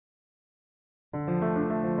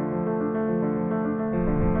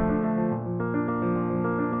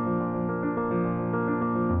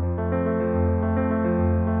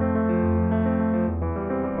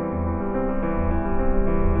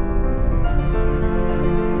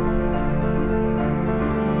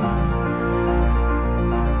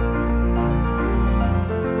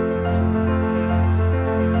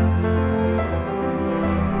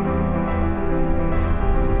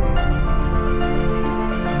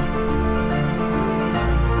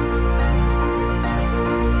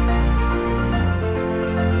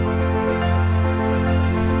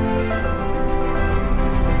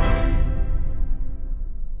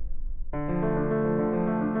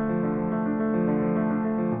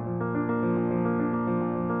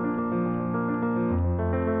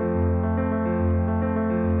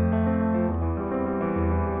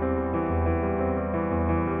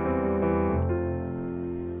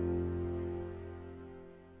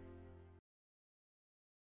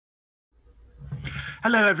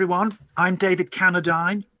Hello, everyone. I'm David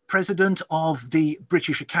Cannadine, President of the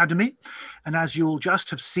British Academy. And as you'll just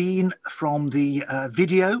have seen from the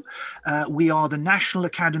video, we are the National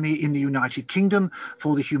Academy in the United Kingdom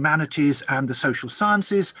for the Humanities and the Social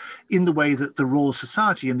Sciences, in the way that the Royal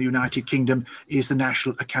Society in the United Kingdom is the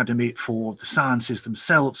National Academy for the Sciences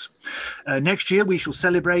themselves. Next year, we shall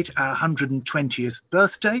celebrate our 120th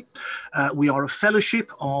birthday. We are a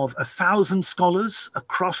fellowship of 1,000 scholars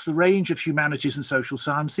across the range of humanities and social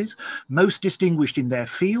sciences, most distinguished in their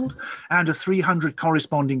field, and of 300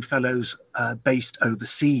 corresponding fellows based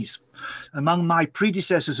overseas. Among my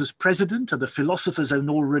predecessors as president are the philosophers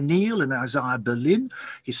Honora Neale and Isaiah Berlin,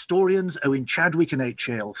 historians Owen Chadwick and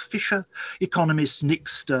H.A.L. Fisher, economists Nick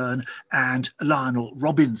Stern and Lionel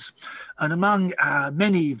Robbins. And among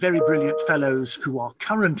many very brilliant fellows who are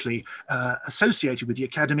currently associated with the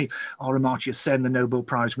Academy are Amartya Sen, the Nobel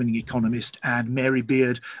Prize-winning economist, and Mary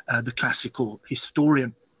Beard, the classical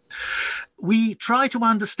historian. We try to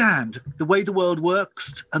understand the way the world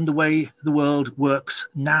works and the way the world works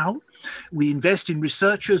now. We invest in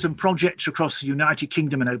researchers and projects across the United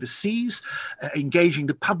Kingdom and overseas, engaging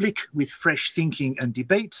the public with fresh thinking and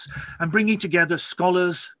debates, and bringing together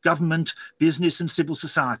scholars, government, business and civil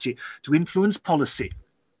society to influence policy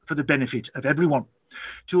for the benefit of everyone.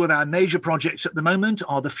 Two of our major projects at the moment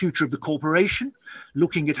are the future of the corporation,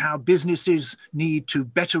 looking at how businesses need to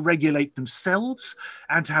better regulate themselves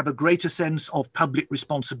and to have a greater sense of public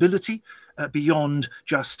responsibility beyond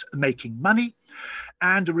just making money,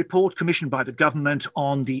 and a report commissioned by the government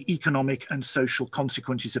on the economic and social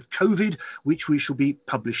consequences of COVID, which we shall be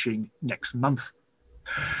publishing next month.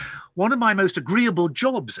 One of my most agreeable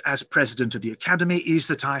jobs as president of the Academy is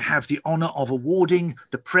that I have the honour of awarding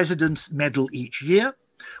the President's Medal each year,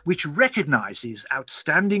 which recognises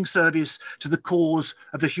outstanding service to the cause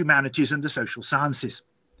of the humanities and the social sciences.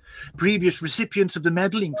 Previous recipients of the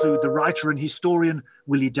medal include the writer and historian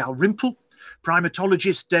Willie Dalrymple,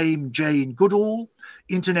 primatologist Dame Jane Goodall,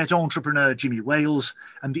 internet entrepreneur Jimmy Wales,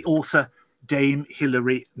 and the author Dame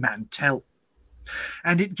Hilary Mantel.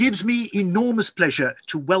 And it gives me enormous pleasure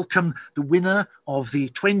to welcome the winner of the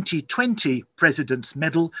 2020 President's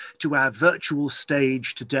Medal to our virtual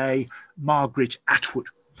stage today, Margaret Atwood.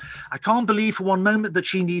 I can't believe for one moment that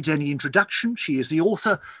she needs any introduction. She is the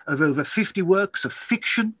author of over 50 works of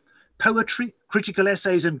fiction, poetry, critical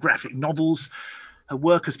essays and graphic novels. Her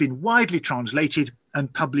work has been widely translated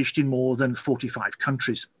and published in more than 45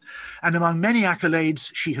 countries. And among many accolades,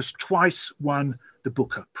 she has twice won the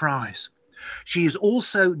Booker Prize. She is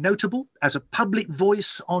also notable as a public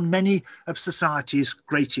voice on many of society's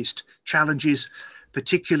greatest challenges,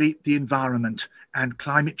 particularly the environment and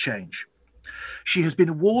climate change. She has been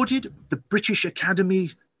awarded the British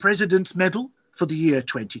Academy President's Medal for the year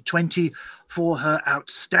 2020 for her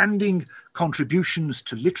outstanding contributions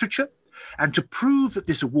to literature. And to prove that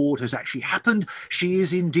this award has actually happened, she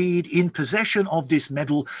is indeed in possession of this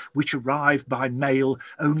medal, which arrived by mail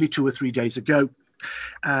only 2 or 3 days ago.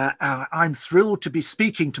 I'm thrilled to be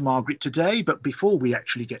speaking to Margaret today, but before we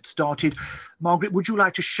actually get started, Margaret, would you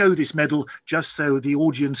like to show this medal just so the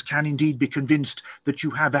audience can indeed be convinced that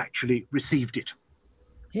you have actually received it?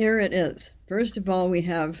 Here it is. First of all, we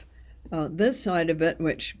have this side of it,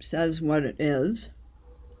 which says what it is.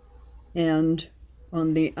 And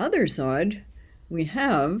on the other side, we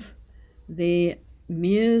have the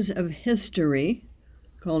Muse of History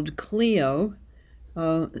called Cleo,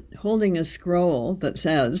 holding a scroll that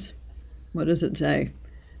says, what does it say?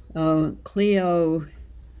 Cleo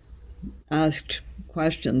asked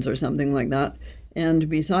questions or something like that. And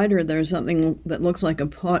beside her, there's something that looks like a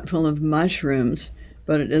pot full of mushrooms,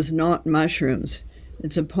 but it is not mushrooms.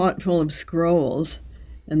 It's a pot full of scrolls,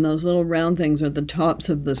 and those little round things are the tops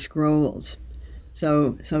of the scrolls.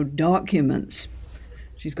 So documents.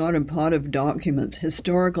 She's got a pot of documents,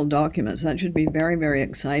 historical documents. That should be very, very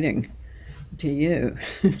exciting to you.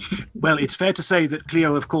 Well, it's fair to say that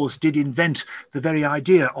Cleo, of course, did invent the very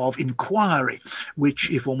idea of inquiry,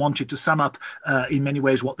 which, if one wanted to sum up in many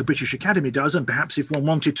ways what the British Academy does, and perhaps if one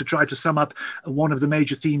wanted to try to sum up one of the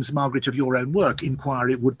major themes, Margaret, of your own work,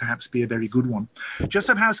 inquiry would perhaps be a very good one. Just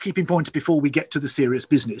some housekeeping points before we get to the serious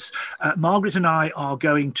business. Margaret and I are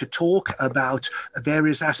going to talk about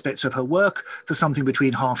various aspects of her work for something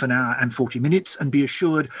between half an hour and 40 minutes, and be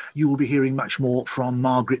assured you will be hearing much more from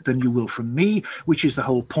Margaret than you will from me. me, which is the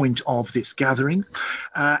whole point of this gathering.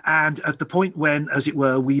 And at the point when, as it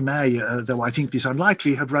were, we may, though I think this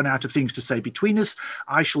unlikely, have run out of things to say between us,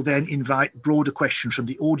 I shall then invite broader questions from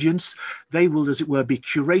the audience. They will, as it were, be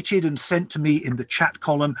curated and sent to me in the chat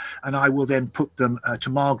column, and I will then put them to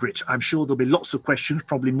Margaret. I'm sure there'll be lots of questions,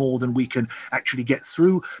 probably more than we can actually get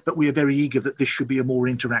through, but we are very eager that this should be a more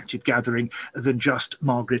interactive gathering than just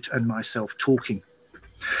Margaret and myself talking.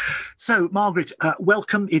 So, Margaret,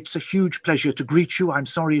 welcome. It's a huge pleasure to greet you. I'm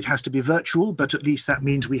sorry it has to be virtual, but at least that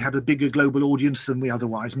means we have a bigger global audience than we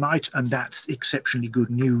otherwise might, and that's exceptionally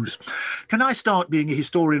good news. Can I start? Being a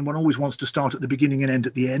historian, one always wants to start at the beginning and end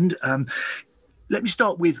at the end. Let me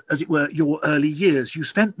start with, as it were, your early years. You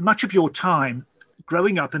spent much of your time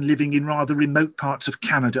growing up and living in rather remote parts of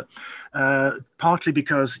Canada, partly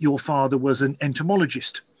because your father was an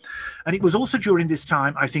entomologist. And it was also during this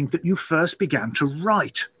time, I think, that you first began to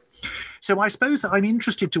write. So I suppose I'm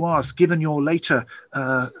interested to ask, given your later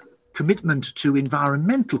commitment to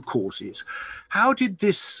environmental causes, how did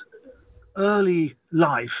this early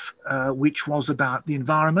life, which was about the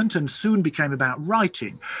environment and soon became about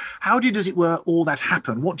writing, how did, as it were, all that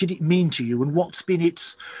happen? What did it mean to you, and what's been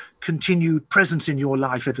its continued presence in your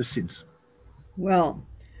life ever since? Well,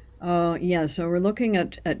 yeah, so we're looking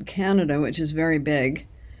at Canada, which is very big.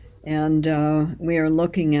 And we are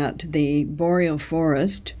looking at the boreal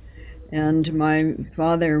forest. And my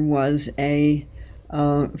father was a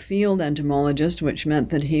field entomologist, which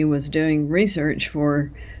meant that he was doing research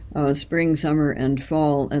for spring, summer, and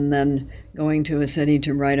fall, and then going to a city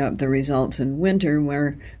to write up the results in winter,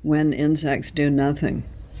 when insects do nothing.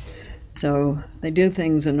 So they do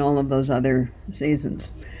things in all of those other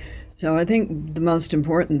seasons. So I think the most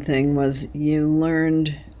important thing was you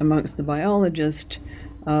learned amongst the biologists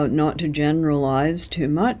not to generalize too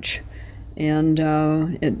much, and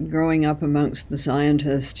growing up amongst the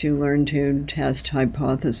scientists, you learn to test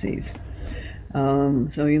hypotheses.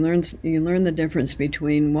 So you learn the difference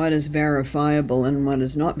between what is verifiable and what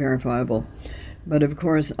is not verifiable. But of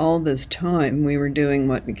course, all this time we were doing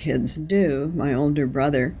what the kids do. My older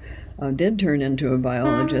brother did turn into a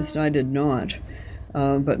biologist. I did not,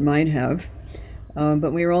 but might have.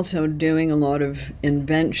 But we were also doing a lot of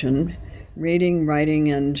invention. Reading, writing,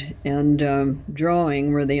 and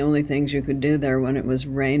drawing were the only things you could do there when it was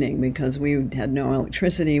raining, because we had no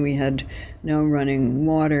electricity, we had no running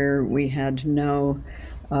water, we had no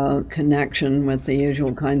connection with the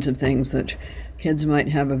usual kinds of things that kids might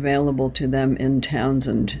have available to them in towns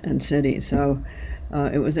and cities. So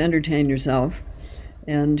it was entertain yourself.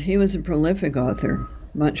 And he was a prolific author,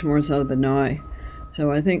 much more so than I. So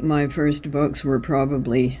I think my first books were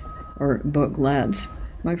probably, or booklets,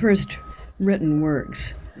 my first written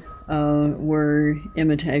works were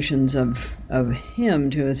imitations of him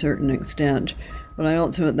to a certain extent. But I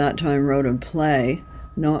also at that time wrote a play,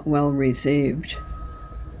 not well received,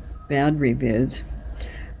 bad reviews.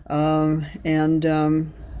 And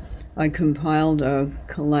I compiled a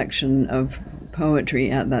collection of poetry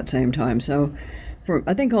at that same time. So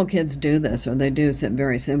I think all kids do this, or they do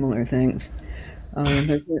very similar things.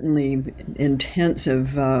 They're certainly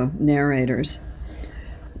intensive narrators.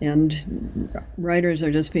 And writers are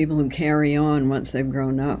just people who carry on once they've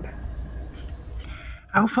grown up.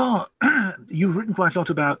 How far, you've written quite a lot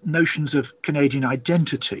about notions of Canadian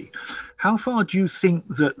identity. How far do you think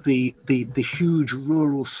that the huge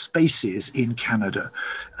rural spaces in Canada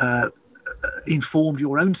informed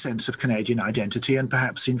your own sense of Canadian identity, and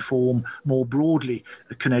perhaps inform more broadly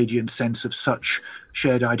a Canadian sense of such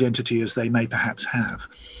shared identity as they may perhaps have?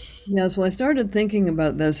 Yes, well, I started thinking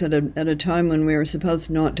about this at a time when we were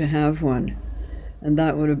supposed not to have one, and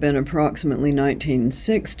that would have been approximately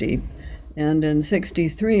 1960. And in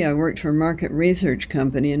 1963, I worked for a market research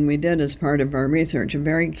company, and we did, as part of our research, a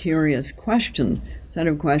very curious set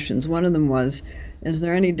of questions. One of them was, is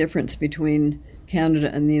there any difference between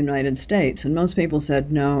Canada and the United States? And most people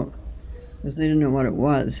said no, because they didn't know what it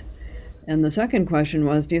was. And the second question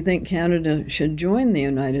was, do you think Canada should join the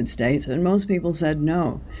United States? And most people said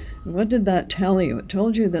no. What did that tell you? It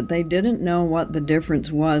told you that they didn't know what the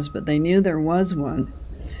difference was, but they knew there was one.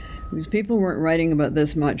 Because people weren't writing about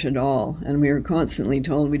this much at all, and we were constantly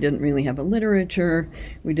told we didn't really have a literature,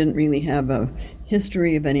 we didn't really have a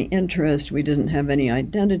history of any interest, we didn't have any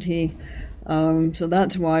identity. So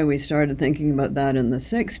that's why we started thinking about that in the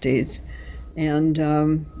 60s.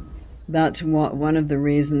 And that's one of the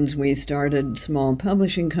reasons we started small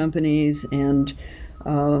publishing companies and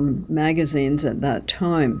magazines at that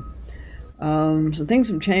time. So things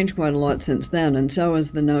have changed quite a lot since then, and so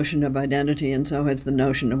has the notion of identity, and so has the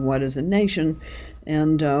notion of what is a nation,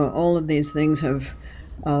 and all of these things have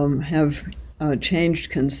changed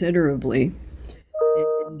considerably,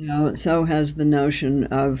 and so has the notion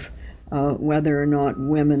of whether or not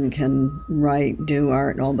women can write, do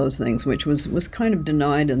art, all those things, which was kind of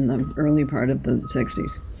denied in the early part of the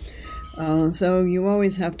 60s. So you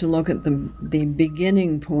always have to look at the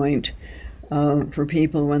beginning point for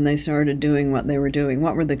people when they started doing what they were doing.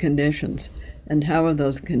 What were the conditions, and how have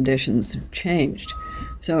those conditions changed?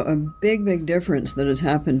 So a big difference that has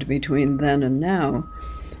happened between then and now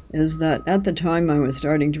is that at the time I was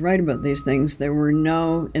starting to write about these things, there were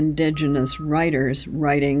no indigenous writers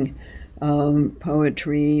writing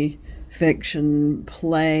poetry, fiction,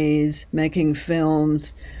 plays, making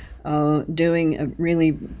films, doing a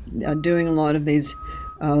lot of these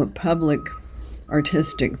public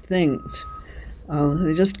artistic things.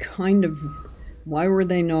 They just kind of, why were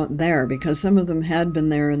they not there? Because some of them had been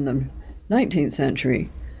there in the 19th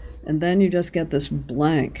century, and then you just get this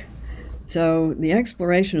blank. So the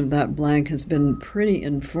exploration of that blank has been pretty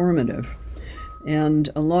informative, and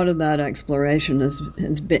a lot of that exploration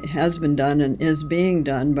has been done and is being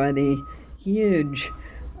done by the huge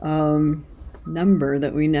number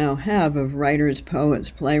that we now have of writers, poets,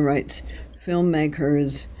 playwrights,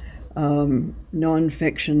 filmmakers,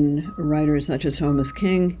 non-fiction writers such as Thomas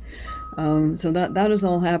King. So that has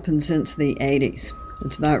all happened since the 80s.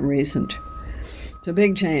 It's that recent. It's a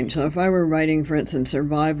big change. So if I were writing, for instance,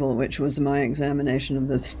 Survival, which was my examination of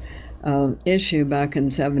this issue back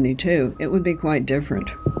in 72, it would be quite different.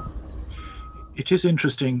 It is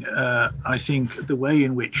interesting, I think, the way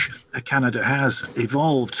in which Canada has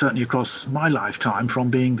evolved, certainly across my lifetime, from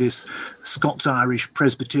being this Scots-Irish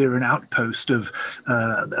Presbyterian outpost of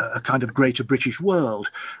a kind of greater British world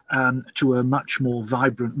to a much more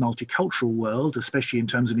vibrant multicultural world, especially in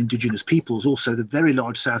terms of Indigenous peoples, also the very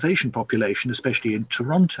large South Asian population, especially in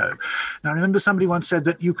Toronto. Now, I remember somebody once said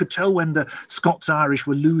that you could tell when the Scots-Irish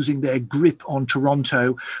were losing their grip on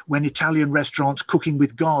Toronto when Italian restaurants cooking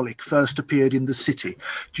with garlic first appeared in the city.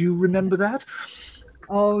 Do you remember that?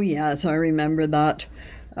 Oh, yes, I remember that.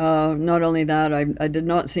 Not only that, I did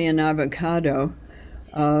not see an avocado.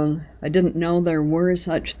 I didn't know there were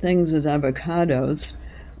such things as avocados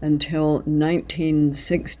until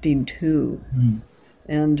 1962.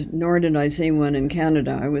 And nor did I see one in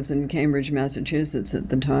Canada. I was in Cambridge, Massachusetts at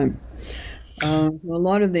the time. A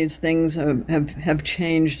lot of these things have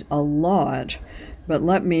changed a lot. But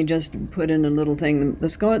let me just put in a little thing. The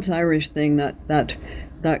Scots-Irish thing,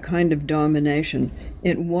 that kind of domination,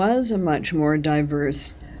 it was a much more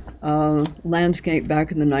diverse landscape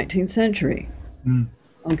back in the 19th century.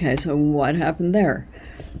 Okay, so what happened there?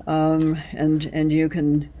 And you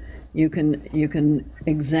can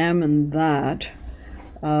examine that.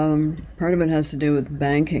 Part of it has to do with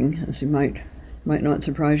banking, as you might not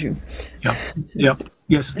surprise you. Yeah.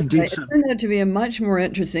 Yes, indeed. It turned out to be a much more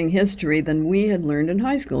interesting history than we had learned in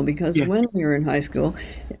high school, because when we were in high school,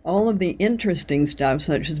 all of the interesting stuff,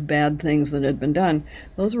 such as bad things that had been done,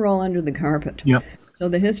 those were all under the carpet. So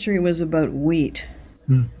the history was about wheat.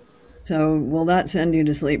 So will that send you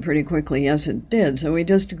to sleep pretty quickly? Yes, it did. So we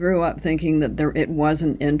just grew up thinking that it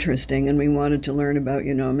wasn't interesting, and we wanted to learn about,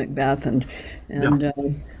 Macbeth and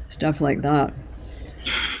stuff like that.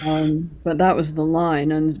 But that was the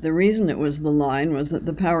line, and the reason it was the line was that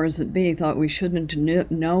the powers that be thought we shouldn't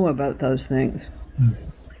know about those things.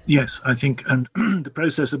 Yes, I think, and the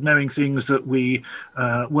process of knowing things that we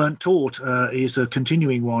weren't taught is a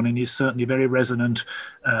continuing one, and is certainly very resonant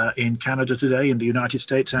in Canada today, in the United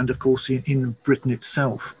States, and of course in Britain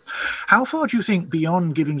itself. How far do you think,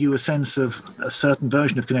 beyond giving you a sense of a certain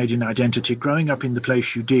version of Canadian identity, growing up in the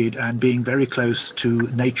place you did and being very close to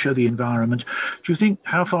nature, the environment, do you think,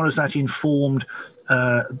 how far has that informed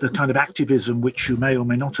the kind of activism which you may or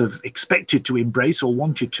may not have expected to embrace or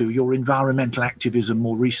wanted to, your environmental activism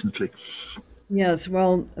more recently? Yes,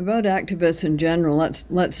 well, about activists in general,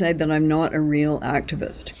 let's say that I'm not a real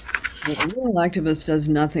activist. A real activist does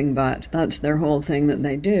nothing but. That's their whole thing that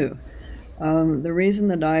they do. The reason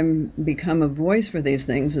that I'm become a voice for these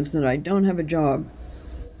things is that I don't have a job,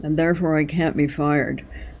 and therefore I can't be fired.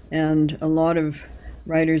 And a lot of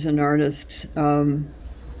writers and artists, I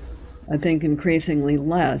think increasingly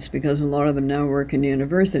less, because a lot of them now work in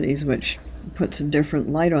universities, which puts a different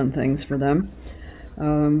light on things for them.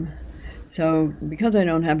 So because I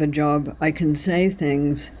don't have a job, I can say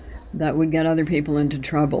things that would get other people into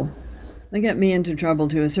trouble. They get me into trouble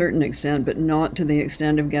to a certain extent, but not to the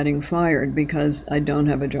extent of getting fired, because I don't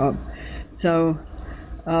have a job. So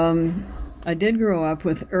I did grow up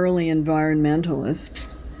with early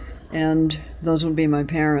environmentalists, and those would be my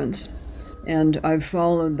parents. And I've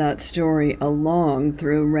followed that story along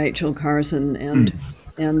through Rachel Carson and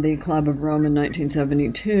the Club of Rome in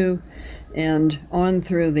 1972, And on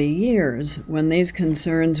through the years, when these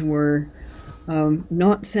concerns were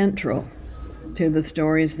not central to the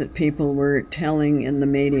stories that people were telling in the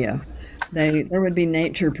media, there would be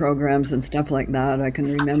nature programs and stuff like that. I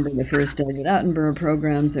can remember the first David Attenborough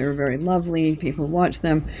programs. They were very lovely. People watched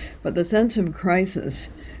them. But the sense of crisis,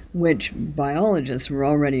 which biologists were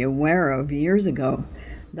already aware of years ago,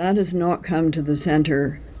 that has not come to the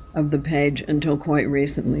center of the page until quite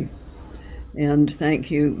recently. And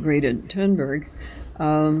thank you, Greta Thunberg.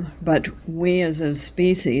 But we as a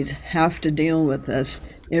species have to deal with this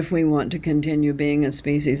if we want to continue being a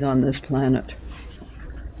species on this planet.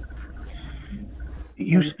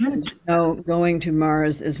 You spent... No, going to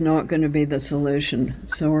Mars is not going to be the solution.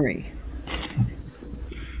 Sorry.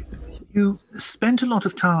 You spent a lot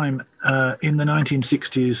of time in the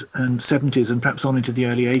 1960s and 70s and perhaps on into the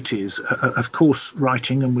early 80s, of course,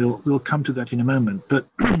 writing, and we'll come to that in a moment. But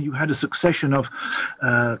you had a succession of,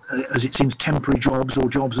 as it seems, temporary jobs or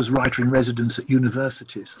jobs as writer in residence at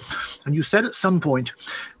universities. And you said at some point,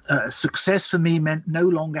 success for me meant no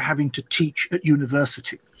longer having to teach at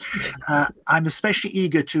university. I'm especially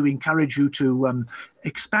eager to encourage you to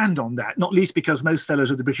expand on that, not least because most fellows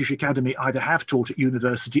of the British Academy either have taught at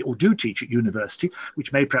university or do teach at university,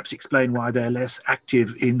 which may perhaps explain why they're less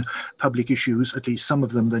active in public issues, at least some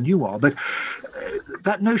of them, than you are. But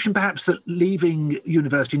that notion perhaps that leaving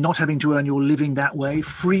university, not having to earn your living that way,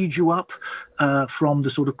 freed you up from the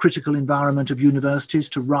sort of critical environment of universities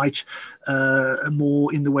to write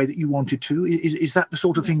more in the way that you wanted to. Is that the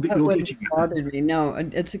sort of thing that you're getting at? Bothered me. No,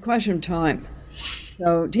 it's a question of time.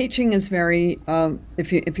 So teaching is very,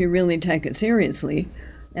 if you really take it seriously,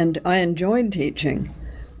 and I enjoyed teaching.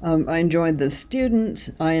 I enjoyed the students.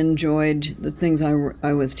 I enjoyed the things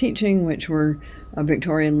I was teaching, which were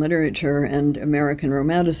Victorian literature and American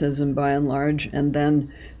Romanticism by and large, and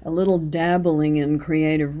then a little dabbling in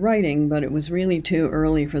creative writing, but it was really too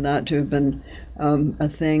early for that to have been a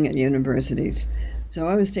thing at universities. So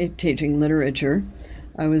I was teaching literature.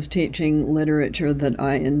 I was teaching literature that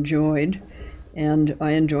I enjoyed, and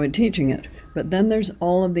I enjoyed teaching it. But then there's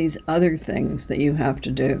all of these other things that you have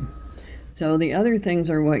to do. So the other things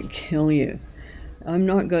are what kill you. I'm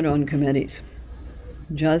not good on committees.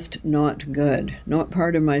 Just not good. Not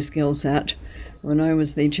part of my skill set. When I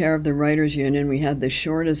was the chair of the Writers' Union, we had the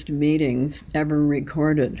shortest meetings ever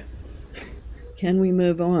recorded. Can we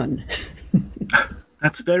move on?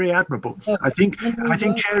 That's very admirable. I think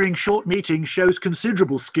chairing short meetings shows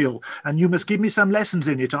considerable skill, and you must give me some lessons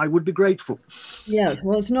in it. I would be grateful. Yes,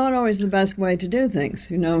 well, it's not always the best way to do things.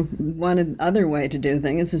 You know, one other way to do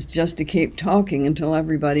things is just to keep talking until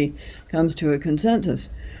everybody comes to a consensus.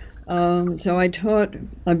 So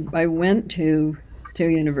I went to two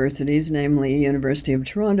universities, namely University of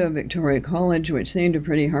Toronto, Victoria College, which seemed a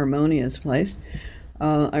pretty harmonious place.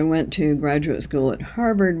 I went to graduate school at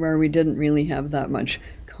Harvard, where we didn't really have that much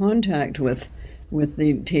contact with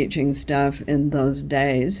the teaching staff in those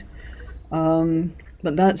days.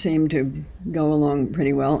 But that seemed to go along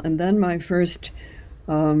pretty well. And then my first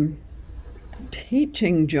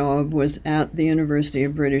teaching job was at the University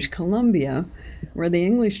of British Columbia, where the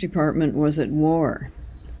English department was at war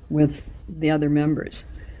with the other members.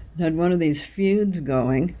 It had one of these feuds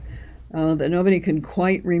going that nobody could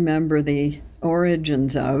quite remember the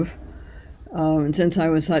origins of. And since I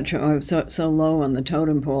was so low on the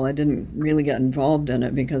totem pole, I didn't really get involved in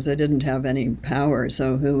it because I didn't have any power.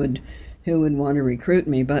 So who would want to recruit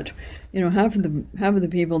me? But you know, half of the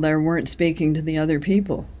people there weren't speaking to the other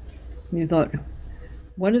people. And you thought,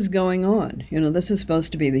 what is going on? You know, this is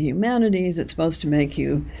supposed to be the humanities. It's supposed to make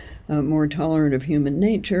you more tolerant of human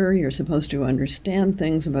nature. You're supposed to understand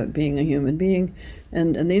things about being a human being,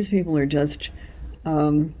 and these people are just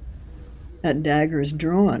at daggers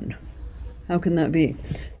drawn. How can that be?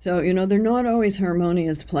 So, you know, they're not always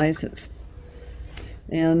harmonious places.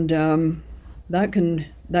 And that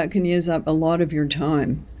can use up a lot of your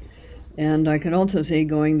time. And I can also see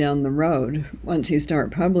going down the road, once you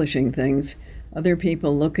start publishing things, other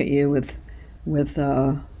people look at you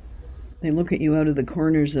they look at you out of the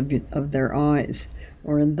corners of their eyes.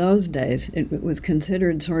 Or in those days, it was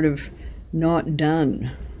considered sort of not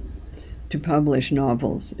done to publish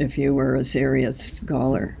novels if you were a serious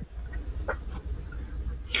scholar.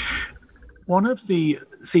 One of the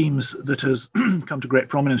themes that has come to great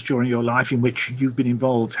prominence during your life in which you've been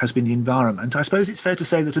involved has been the environment. I suppose it's fair to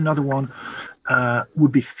say that another one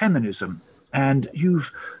would be feminism. And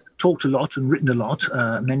you've talked a lot and written a lot.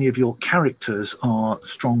 Many of your characters are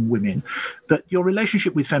strong women, but your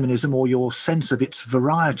relationship with feminism, or your sense of its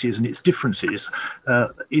varieties and its differences,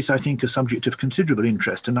 is, I think, a subject of considerable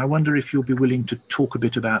interest. And I wonder if you'll be willing to talk a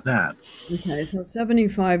bit about that. Okay, so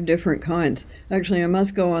 75 different kinds. Actually, I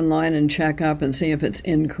must go online and check up and see if it's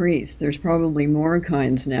increased. There's probably more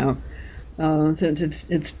kinds now, since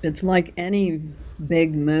it's like any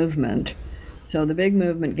big movement. So the big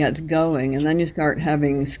movement gets going, and then you start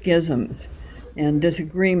having schisms and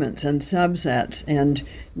disagreements and subsets and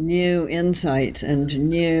new insights and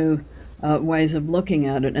new ways of looking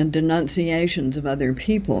at it and denunciations of other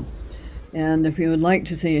people. And if you would like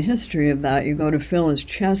to see a history of that, you go to Phyllis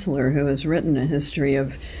Chesler, who has written a history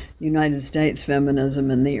of United States feminism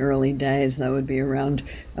in the early days. That would be around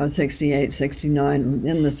 68, 69,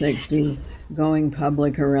 in the 60s, going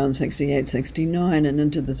public around 68, 69, and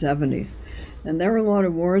into the 70s. And there were a lot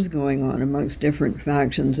of wars going on amongst different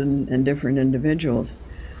factions and different individuals.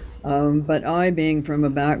 But I, being from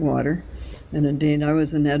a backwater, and indeed I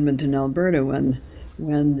was in Edmonton, Alberta, when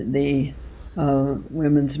the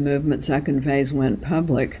women's movement second phase went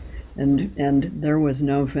public, and there was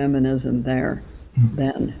no feminism there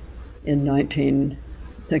then in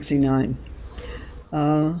 1969.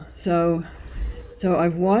 So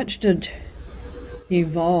I've watched it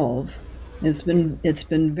evolve. It's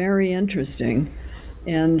been very interesting,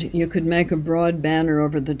 and you could make a broad banner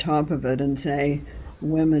over the top of it and say,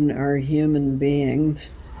 women are human beings.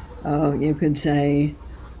 You could say,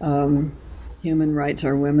 human rights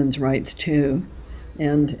are women's rights too.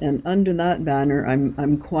 And under that banner,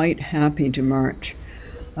 I'm quite happy to march.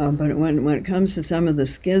 But when it comes to some of the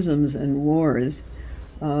schisms and wars,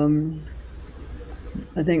 I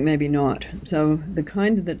think maybe not. So the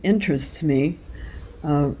kind that interests me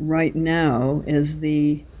right now is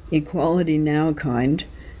the Equality Now kind,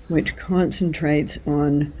 which concentrates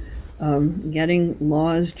on getting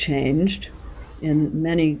laws changed in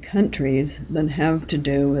many countries that have to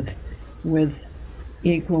do with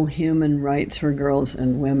equal human rights for girls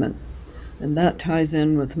and women. And that ties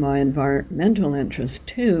in with my environmental interest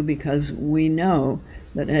too, because we know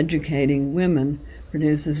that educating women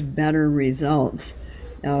produces better results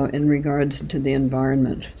in regards to the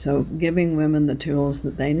environment. So giving women the tools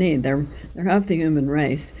that they need. They're half the human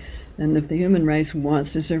race. And if the human race wants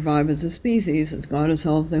to survive as a species, it's got to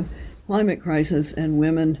solve the climate crisis, and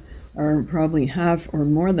women are probably half or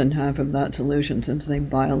more than half of that solution, since they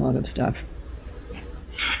buy a lot of stuff.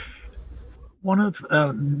 One of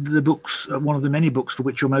the books, one of the many books for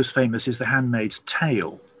which you're most famous, is The Handmaid's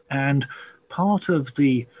Tale. And part of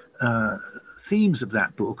the themes of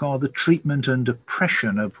that book are the treatment and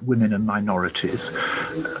oppression of women and minorities.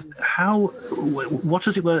 What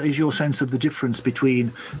is your sense of the difference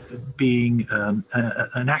between being an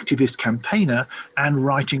activist campaigner and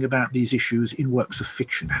writing about these issues in works of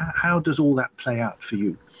fiction? How does all that play out for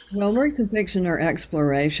you? Well, works of fiction are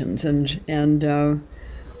explorations, and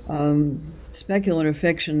speculative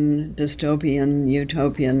fiction, dystopian,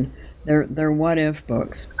 utopian, they're what-if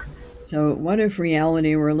books. So what if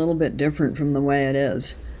reality were a little bit different from the way it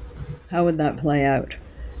is? How would that play out?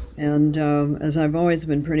 And as I've always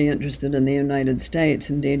been pretty interested in the United States,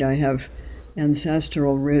 indeed I have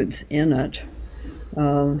ancestral roots in it,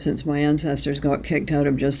 since my ancestors got kicked out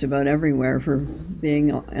of just about everywhere for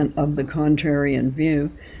being of the contrarian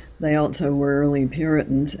view. They also were early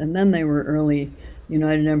Puritans, and then they were early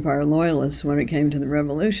United Empire Loyalists when it came to the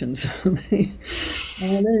revolution. So they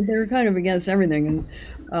were kind of against everything.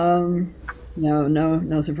 And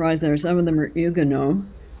no surprise there. Some of them are Huguenots,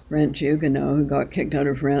 French Huguenots, who got kicked out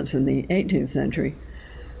of France in the 18th century.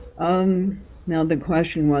 Now the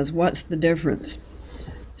question was, what's the difference?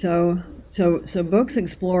 So books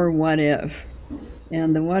explore what if.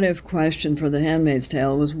 And the what if question for The Handmaid's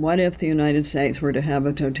Tale was, what if the United States were to have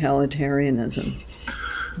a totalitarianism?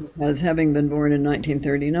 Because having been born in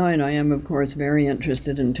 1939, I am, of course, very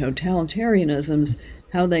interested in totalitarianisms,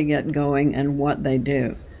 how they get going and what they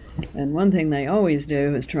do. And one thing they always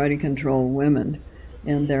do is try to control women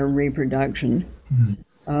and their reproduction,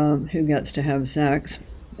 who gets to have sex,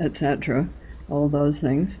 etc., all those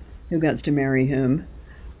things, who gets to marry whom,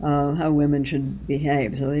 how women should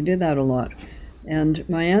behave. So they do that a lot. And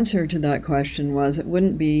my answer to that question was, it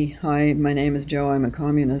wouldn't be, hi, my name is Joe, I'm a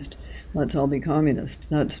communist, let's all be communists.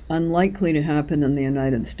 That's unlikely to happen in the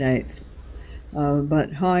United States.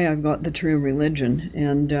 But hi, I've got the true religion,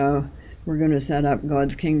 and we're going to set up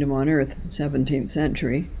God's kingdom on earth, 17th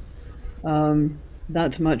century.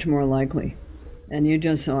 That's much more likely. And you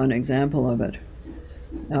just saw an example of it,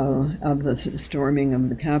 of the storming of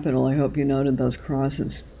the Capitol. I hope you noted those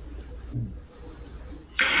crosses.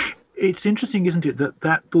 It's interesting, isn't it, that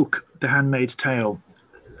that book, The Handmaid's Tale,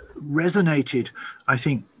 resonated, I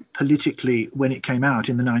think, politically when it came out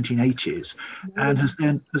in the 1980s, and has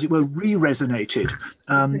then, as it were, re-resonated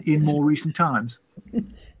in more recent times.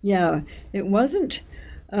 Yeah, it wasn't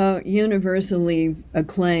universally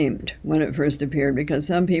acclaimed when it first appeared because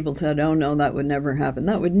some people said, "Oh no, that would never happen.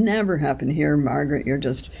 That would never happen here, Margaret. You're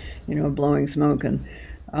just, blowing smoke."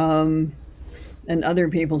 And other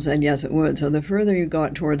people said, "Yes, it would." So the further you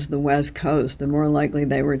got towards the West Coast, the more likely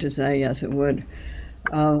they were to say, "Yes, it would."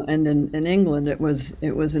 And in England, it was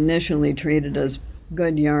initially treated as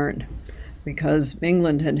good yarn because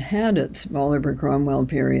England had had its Oliver Cromwell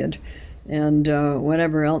period. And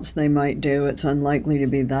whatever else they might do, it's unlikely to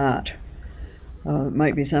be that. It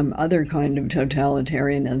might be some other kind of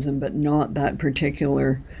totalitarianism, but not that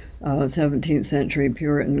particular 17th century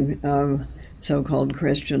Puritan so-called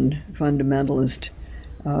Christian fundamentalist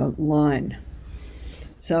line.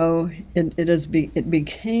 So it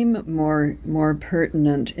became more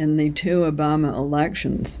pertinent in the two Obama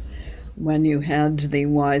elections, when you had the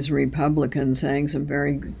wise Republican saying some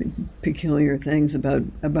very peculiar things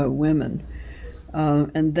about women,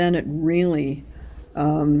 and then it really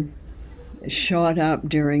shot up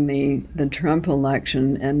during the Trump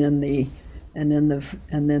election and then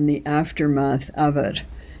the aftermath of it,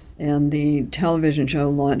 and the television show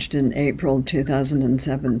launched in April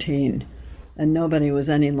 2017, and nobody was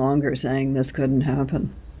any longer saying this couldn't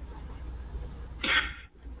happen.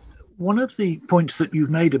 One of the points that you've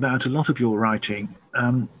made about a lot of your writing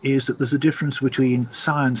is that there's a difference between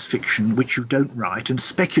science fiction, which you don't write, and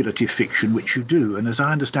speculative fiction, which you do. And as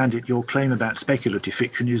I understand it, your claim about speculative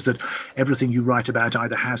fiction is that everything you write about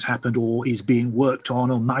either has happened or is being worked on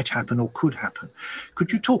or might happen or could happen.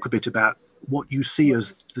 Could you talk a bit about what you see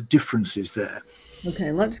as the differences there?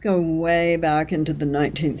 Okay, let's go way back into the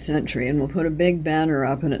 19th century, and we'll put a big banner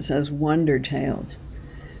up and it says Wonder Tales.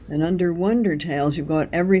 And under Wonder Tales, you've got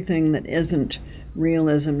everything that isn't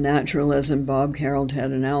realism, naturalism, Bob, Carol,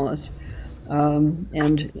 Ted, and Alice. And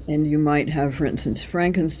you might have, for instance,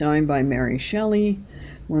 Frankenstein by Mary Shelley,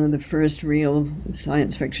 one of the first real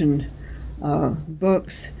science fiction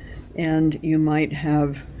books. And you might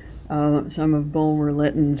have some of Bulwer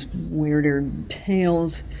Lytton's weirder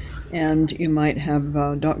tales. And you might have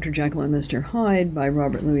Dr. Jekyll and Mr. Hyde by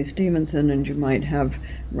Robert Louis Stevenson. And you might have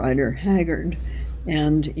Rider Haggard.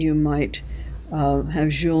 And you might have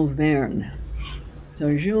Jules Verne.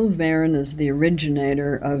 So Jules Verne is the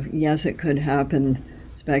originator of yes, it could happen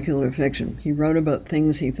speculative fiction. He wrote about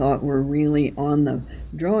things he thought were really on the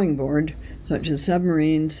drawing board, such as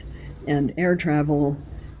submarines and air travel.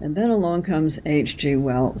 And then along comes H.G.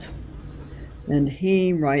 Wells. And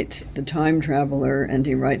he writes The Time Traveler, and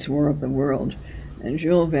he writes War of the World. And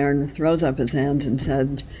Jules Verne throws up his hands and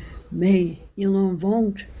said, "Mais il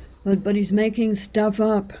invente. But he's making stuff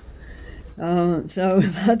up." So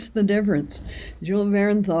that's the difference. Jules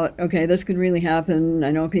Verne thought, okay, this could really happen.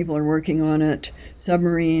 I know people are working on it.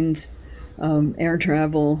 Submarines, air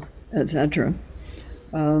travel, etc.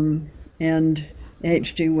 And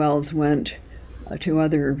H.G. Wells went to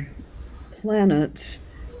other planets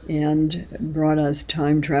and brought us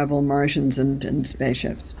time travel, Martians, and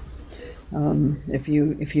spaceships. If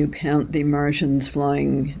you count the Martians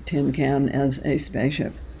flying tin can as a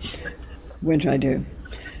spaceship, which I do.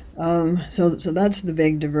 So that's the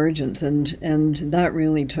big divergence, and that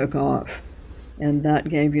really took off, and that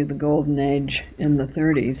gave you the golden age in the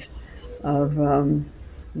 30s of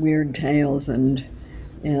weird tales and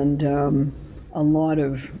a lot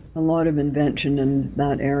of invention in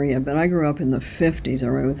that area. But I grew up in the 50s,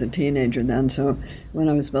 or I was a teenager then. So when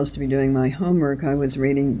I was supposed to be doing my homework, I was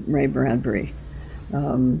reading Ray Bradbury,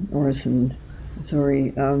 George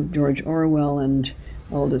Orwell, and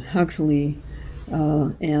Aldous Huxley,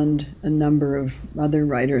 and a number of other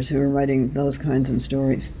writers who are writing those kinds of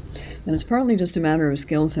stories. And it's partly just a matter of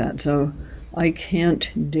skill set. So I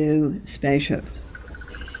can't do spaceships.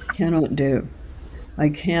 Cannot do. I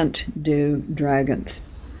can't do dragons.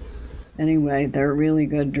 Anyway, there are really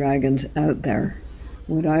good dragons out there.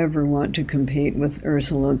 Would I ever want to compete with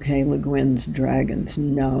Ursula K. Le Guin's dragons?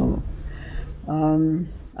 No.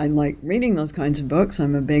 I like reading those kinds of books.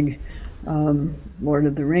 I'm a big Lord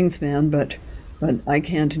of the Rings fan, but I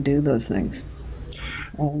can't do those things.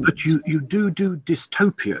 But you do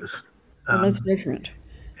dystopias. Well, that's different.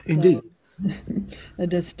 Indeed. So, a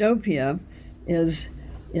dystopia is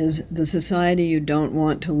the society you don't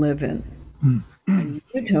want to live in. And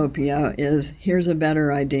utopia is, here's a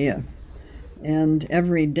better idea. And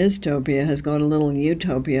every dystopia has got a little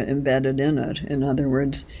utopia embedded in it. In other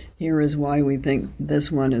words, here is why we think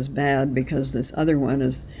this one is bad, because this other one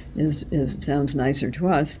is sounds nicer to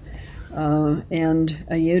us. And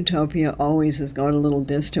a utopia always has got a little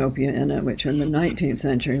dystopia in it, which in the 19th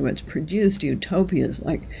century, which produced utopias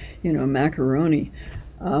like, macaroni.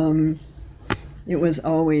 It was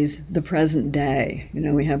always the present day.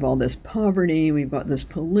 We have all this poverty, we've got this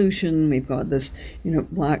pollution, we've got this,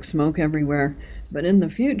 black smoke everywhere. But in the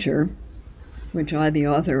future, which I, the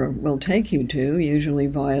author, will take you to, usually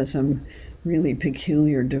via some really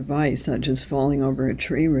peculiar device, such as falling over a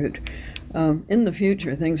tree root, in the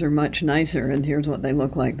future, things are much nicer, and here's what they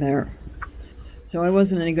look like there. So I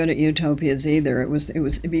wasn't any good at utopias either.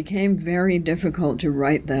 It became very difficult to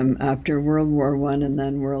write them after World War I and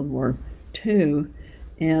then World War II,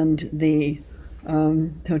 and the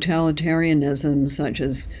totalitarianism such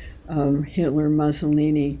as Hitler,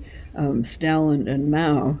 Mussolini, Stalin, and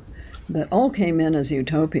Mao, that all came in as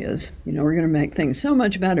utopias. We're going to make things so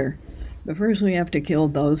much better, but first we have to kill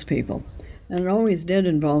those people. And it always did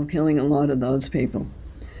involve killing a lot of those people.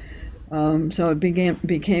 So it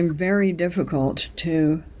became very difficult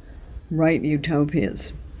to write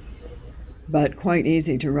utopias, but quite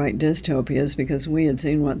easy to write dystopias because we had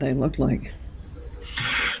seen what they looked like.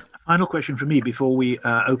 Final question from me before we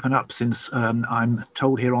open up, since I'm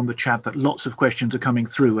told here on the chat that lots of questions are coming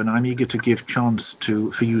through, and I'm eager to give chance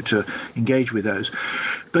for you to engage with those.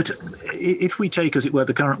 But if we take, as it were,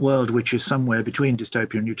 the current world, which is somewhere between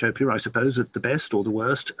dystopia and utopia, I suppose, at the best or the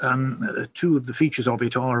worst, two of the features of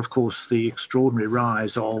it are, of course, the extraordinary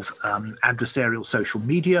rise of adversarial social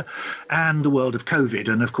media and the world of COVID.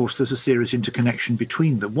 And of course, there's a serious interconnection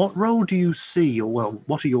between them. What role do you see, or well,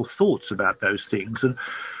 what are your thoughts about those things? And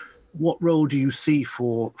what role do you see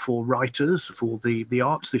for writers, for the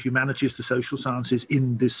arts, the humanities, the social sciences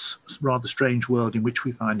in this rather strange world in which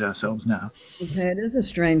we find ourselves now? Okay, it is a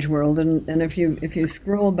strange world, and if you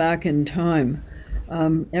scroll back in time,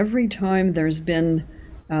 every time there's been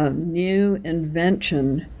new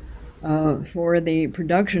invention for the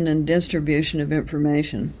production and distribution of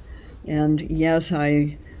information, and yes,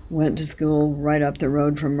 I went to school right up the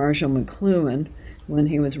road from Marshall McLuhan when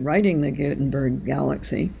he was writing the Gutenberg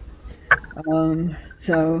Galaxy.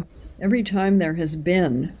 So every time there has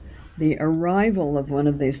been the arrival of one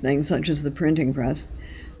of these things, such as the printing press,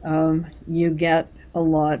 you get a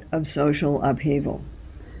lot of social upheaval.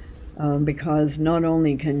 Because not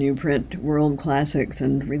only can you print world classics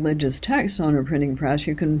and religious texts on a printing press,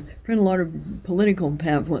 you can print a lot of political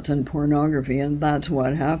pamphlets and pornography, and that's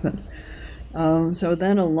what happened. So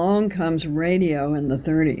then along comes radio in the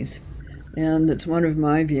 30s, and it's one of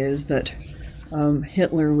my views that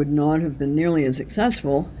Hitler would not have been nearly as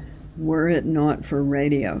successful were it not for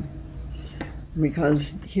radio.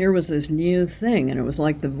 Because here was this new thing, and it was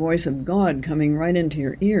like the voice of God coming right into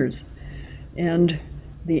your ears. And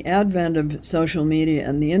the advent of social media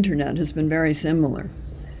and the internet has been very similar.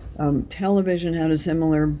 Television had a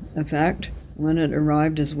similar effect when it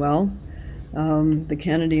arrived as well. The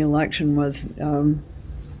Kennedy election was,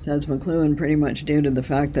 says McLuhan, pretty much due to the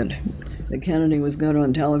fact that Kennedy was good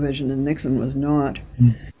on television and Nixon was not.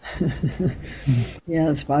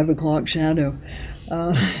 Yes, 5 o'clock shadow.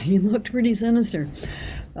 He looked pretty sinister.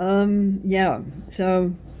 Yeah,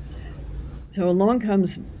 so along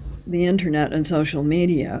comes the internet and social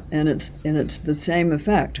media, and it's the same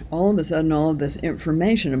effect. All of a sudden, all of this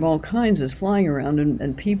information of all kinds is flying around,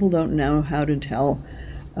 and people don't know how to tell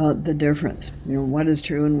the difference. What is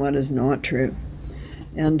true and what is not true.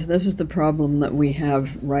 And this is the problem that we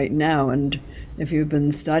have right now. And if you've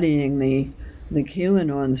been studying the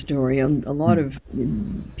QAnon story, a lot of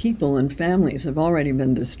people and families have already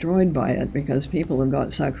been destroyed by it because people have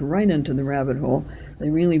got sucked right into the rabbit hole. They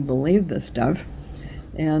really believe this stuff.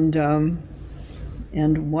 And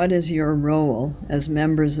what is your role as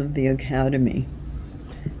members of the Academy?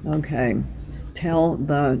 Okay, tell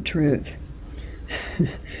the truth.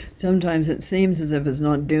 Sometimes it seems as if it's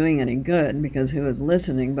not doing any good because who is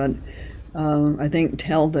listening, but I think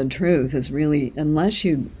tell the truth is really, unless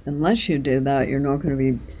you do that, you're not going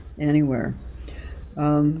to be anywhere.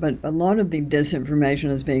 But a lot of the disinformation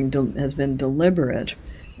has been deliberate,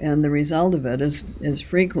 and the result of it is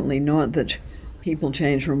frequently not that people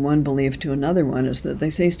change from one belief to another one, is that they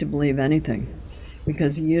cease to believe anything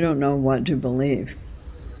because you don't know what to believe.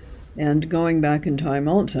 And going back in time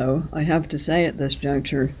also, I have to say at this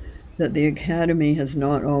juncture that the Academy has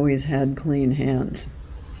not always had clean hands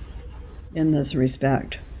in this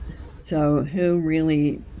respect. So who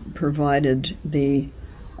really provided the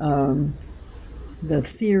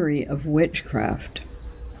theory of witchcraft?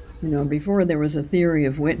 Before there was a theory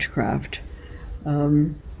of witchcraft,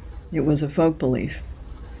 it was a folk belief.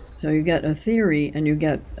 So you get a theory and you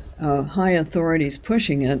get high authorities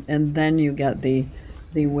pushing it, and then you get the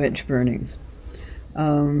witch burnings.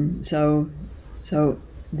 So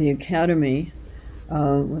the Academy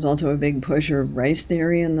was also a big pusher of race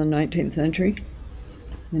theory in the 19th century.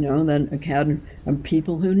 That Academy of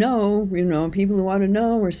people who know, people who want to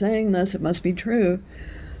know are saying this, it must be true.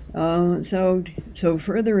 So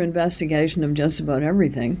further investigation of just about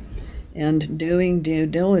everything and doing due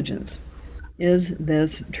diligence. Is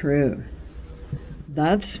this true?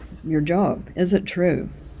 That's your job. Is it true?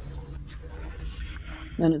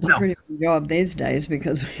 And it's a pretty big job these days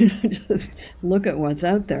because we just look at what's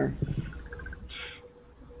out there.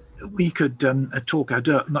 We could talk our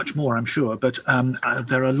dirt much more, I'm sure, but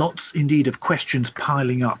there are lots indeed of questions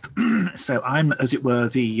piling up. So I'm, as it were,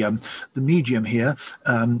 the medium here,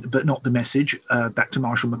 but not the message, back to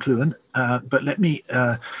Marshall McLuhan. But let me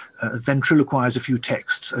ventriloquize a few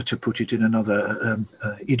texts to put it in another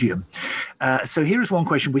idiom. So here is one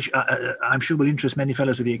question which I'm sure will interest many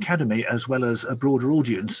fellows of the Academy as well as a broader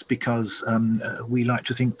audience, because we like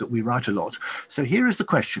to think that we write a lot. So here is the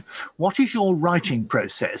question. What is your writing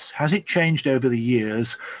process? Has it changed over the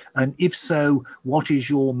years? And if so, what is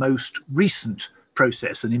your most recent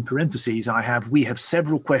process? And in parentheses, we have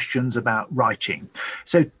several questions about writing.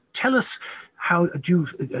 So tell us, how do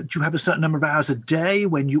you have a certain number of hours a day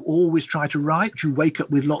when you always try to write? Do you wake up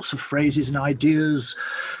with lots of phrases and ideas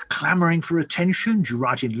clamoring for attention? Do you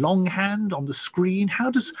write in longhand on the screen?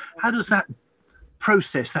 How does that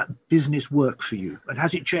process, that business work for you? And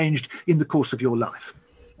has it changed in the course of your life?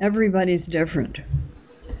 Everybody's different.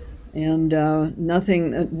 And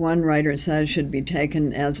nothing that one writer says should be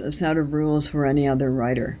taken as a set of rules for any other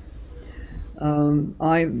writer.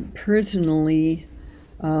 I personally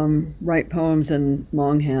write poems in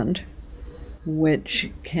longhand,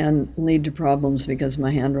 which can lead to problems because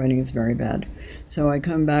my handwriting is very bad. So I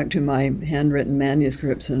come back to my handwritten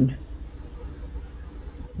manuscripts and,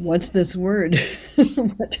 what's this word?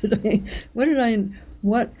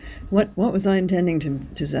 What was I intending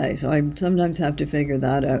to say? So I sometimes have to figure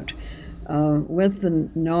that out. With the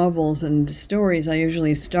novels and stories, I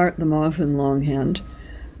usually start them off in longhand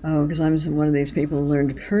because I'm one of these people who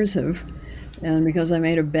learned cursive. And because I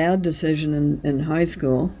made a bad decision in high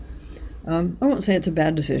school, I won't say it's a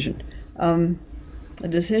bad decision, a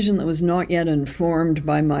decision that was not yet informed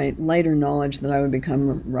by my later knowledge that I would become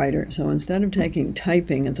a writer. So instead of taking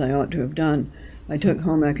typing, as I ought to have done, I took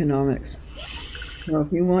home economics. So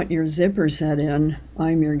if you want your zipper set in,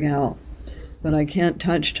 I'm your gal. But I can't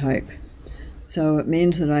touch type. So it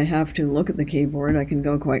means that I have to look at the keyboard. I can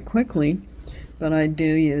go quite quickly, but I do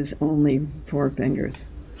use only 4 fingers.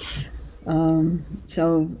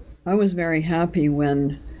 So I was very happy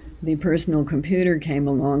when the personal computer came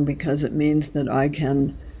along because it means that I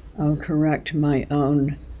can correct my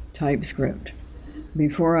own typescript.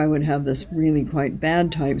 Before I would have this really quite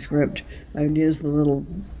bad typescript, I would use the little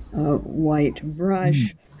white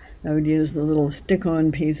brush, I would use the little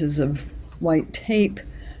stick-on pieces of white tape,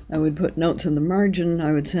 I would put notes in the margin,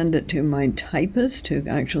 I would send it to my typist who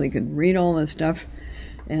actually could read all this stuff,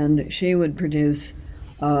 and she would produce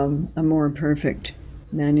a more perfect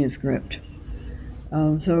manuscript.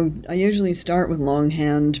 So I usually start with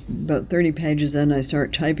longhand. About 30 pages in, I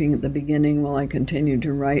start typing at the beginning while I continue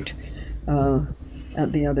to write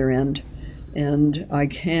at the other end. And I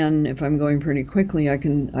can, if I'm going pretty quickly, I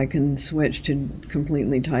can switch to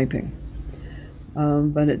completely typing.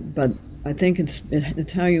 But I think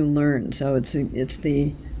it's how you learn. So it's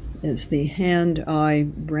the hand-eye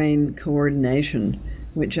brain coordination,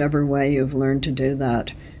 whichever way you've learned to do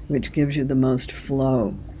that, which gives you the most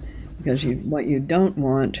flow. Because what you don't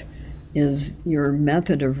want is your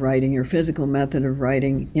method of writing, your physical method of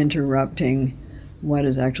writing, interrupting what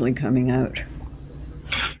is actually coming out.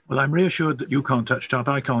 Well, I'm reassured that you can't touch type.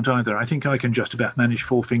 I can't either. I think I can just about manage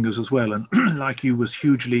 4 fingers as well. And like you, was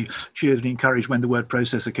hugely cheered and encouraged when the word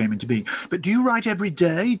processor came into being. But do you write every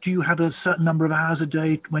day? Do you have a certain number of hours a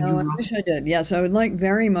day when you write? I wish I did. Yes, I would like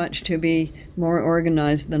very much to be more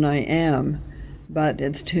organized than I am, but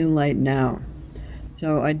it's too late now.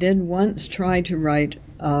 So I did once try to write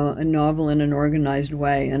a novel in an organized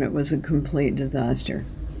way, and it was a complete disaster.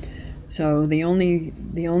 So the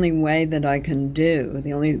only way that I can do,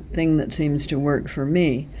 the only thing that seems to work for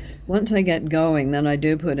me, once I get going, then I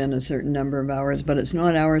do put in a certain number of hours, but it's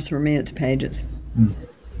not hours for me, it's pages.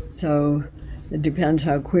 So it depends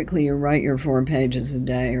how quickly you write your 4 pages a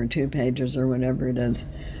day or 2 pages or whatever it is.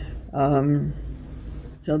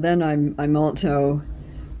 So then I'm also,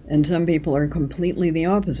 and some people are completely the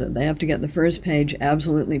opposite. They have to get the first page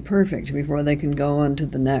absolutely perfect before they can go on to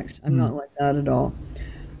the next. I'm not like that at all.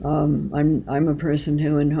 I'm a person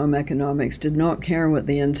who in home economics did not care what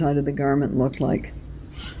the inside of the garment looked like.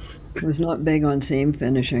 was not big on seam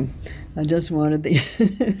finishing. I just wanted the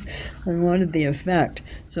I wanted the effect.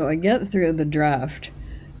 So I get through the draft,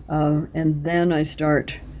 and then I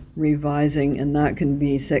start revising, and that can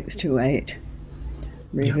be 6 to 8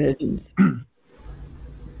 revisions. Yeah.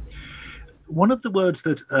 One of the words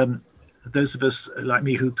that those of us like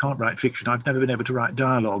me who can't write fiction, I've never been able to write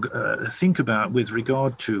dialogue, think about with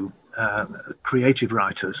regard to creative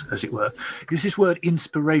writers, as it were, is this word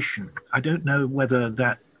inspiration. I don't know whether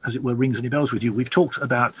that, as it were, rings any bells with you. We've talked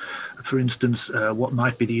about, for instance, what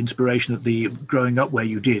might be the inspiration that the growing up where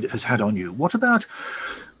you did has had on you. What about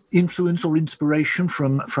influence or inspiration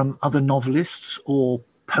from other novelists or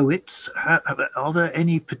poets? Are there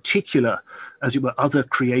any particular, as it were, other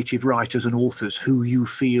creative writers and authors who you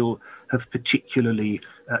feel have particularly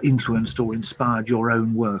influenced or inspired your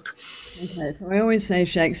own work? Okay, so I always say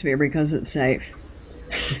Shakespeare because it's safe.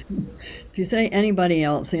 If you say anybody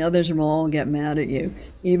else, the others will all get mad at you,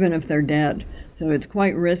 even if they're dead. So it's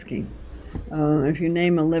quite risky. If you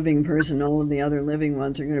name a living person, all of the other living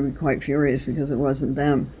ones are going to be quite furious because it wasn't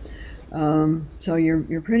them. So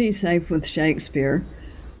you're pretty safe with Shakespeare.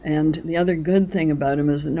 And the other good thing about him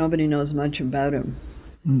is that nobody knows much about him.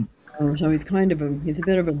 So he's he's a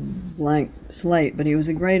bit of a blank slate, but he was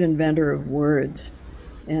a great inventor of words.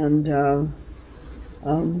 And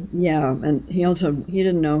and he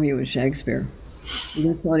didn't know he was Shakespeare. He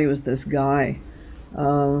just thought he was this guy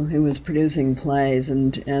who was producing plays,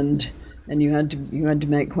 and you had to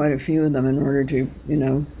make quite a few of them in order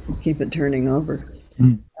to keep it turning over.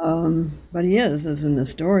 But he is, as an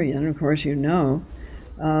historian, of course,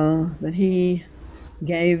 that he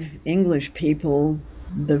gave English people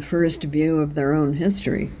the first view of their own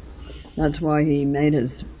history. That's why he made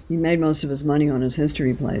most of his money on his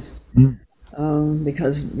history plays,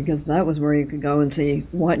 because that was where you could go and see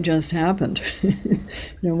what just happened.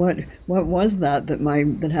 What was that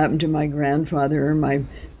happened to my grandfather or my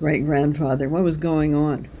great grandfather? What was going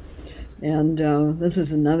on? And this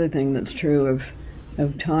is another thing that's true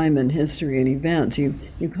of time and history and events. You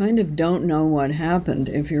kind of don't know what happened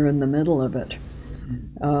if you're in the middle of it.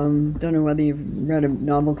 Don't know whether you've read a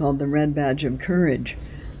novel called The Red Badge of Courage,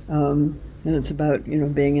 and it's about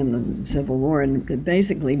being in the Civil War, and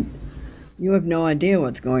basically you have no idea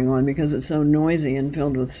what's going on because it's so noisy and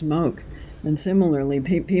filled with smoke. And similarly,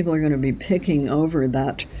 people are going to be picking over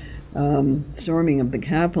that storming of the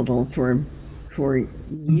Capitol for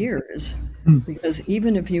years. Because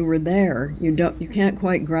even if you were there, you can't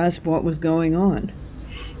quite grasp what was going on.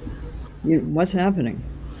 What's happening?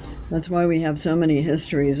 That's why we have so many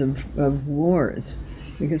histories of wars,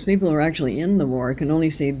 because people who are actually in the war can only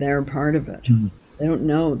see their part of it. They don't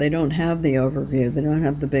know. They don't have the overview. They don't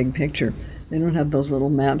have the big picture. They don't have those little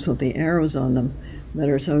maps with the arrows on them that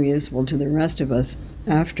are so useful to the rest of us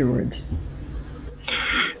afterwards.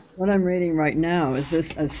 What I'm reading right now is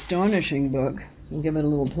this astonishing book. I'll give it a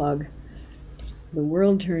little plug. The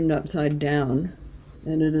World Turned Upside Down,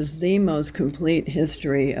 and it is the most complete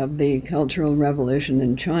history of the Cultural Revolution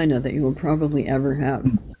in China that you will probably ever have.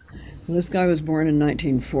 This guy was born in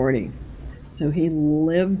 1940, so he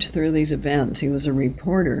lived through these events. He was a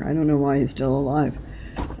reporter. I don't know why he's still alive.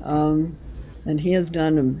 And he has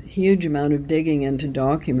done a huge amount of digging into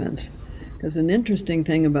documents, because an interesting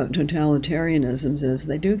thing about totalitarianisms is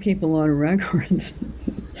they do keep a lot of records.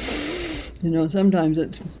 Sometimes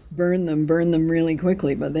it's burn them really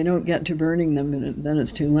quickly, but they don't get to burning them, and then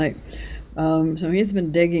it's too late. So he's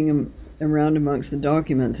been digging around amongst the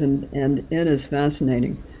documents, and it is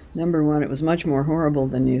fascinating. Number one, it was much more horrible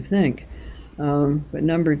than you think. But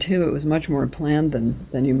number two, it was much more planned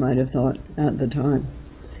than you might have thought at the time.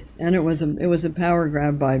 And it was a power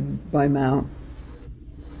grab by Mao.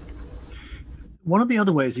 One of the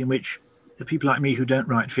other ways in which the people like me who don't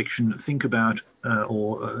write fiction think about,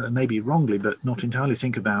 or maybe wrongly, but not entirely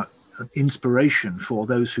think about inspiration for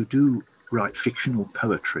those who do write fiction or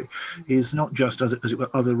poetry, is not just as it were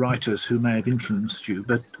other writers who may have influenced you,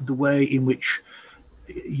 but the way in which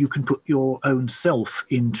you can put your own self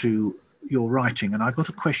into your writing. And I've got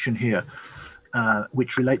a question here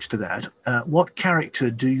which relates to that. What character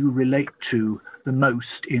do you relate to the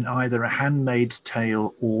most in either A Handmaid's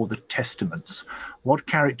Tale or The Testaments? What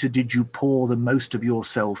character did you pour the most of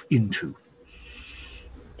yourself into?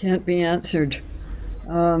 Can't be answered.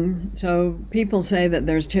 So people say that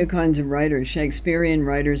there's two kinds of writers, Shakespearean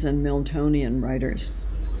writers and Miltonian writers.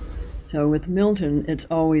 So with Milton, it's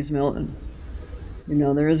always Milton.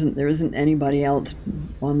 There isn't anybody else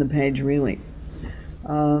on the page, really.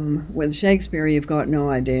 With Shakespeare, you've got no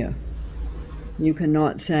idea. You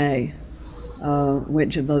cannot say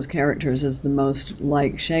which of those characters is the most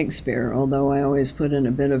like Shakespeare, although I always put in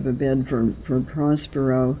a bit of a bid for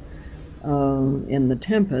Prospero in The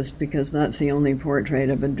Tempest, because that's the only portrait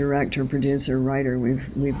of a director, producer, writer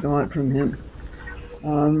we've got from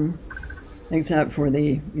him, except for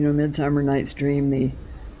the Midsummer Night's Dream,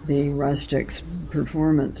 the rustic's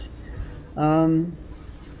performance. I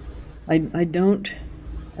don't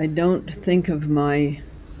think of my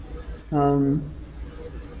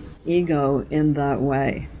ego in that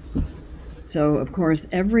way. So of course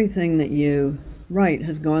everything that you write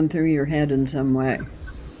has gone through your head in some way.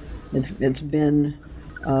 It's been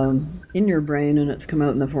in your brain and it's come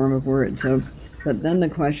out in the form of words. So, but then the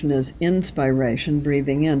question is inspiration,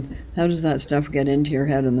 breathing in. How does that stuff get into your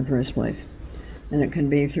head in the first place? And it can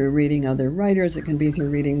be through reading other writers. It can be through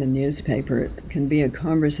reading the newspaper. It can be a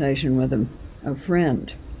conversation with a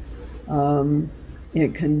friend.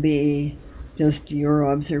 It can be just your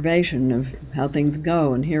observation of how things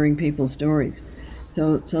go and hearing people's stories.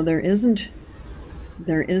 So there isn't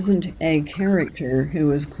a character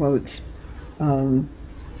who is quotes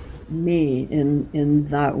me in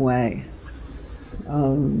that way.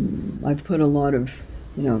 I've put a lot of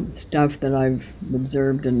stuff that I've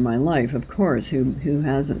observed in my life, of course. Who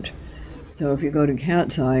hasn't? So if you go to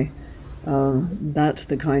Cat's Eye, that's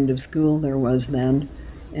the kind of school there was then,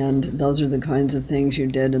 and those are the kinds of things you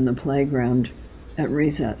did in the playground at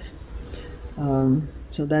recess.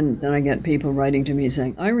 So then I get people writing to me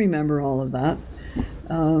saying, I remember all of that,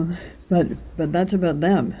 but that's about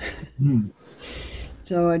them.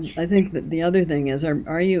 So I think that the other thing is,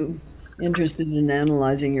 are you interested in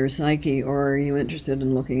analyzing your psyche, or are you interested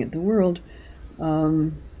in looking at the world?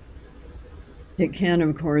 It can,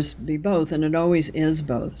 of course, be both, and it always is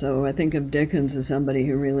both. So I think of Dickens as somebody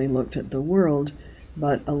who really looked at the world,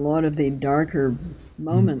 but a lot of the darker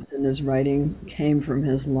moments in his writing came from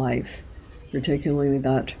his life, particularly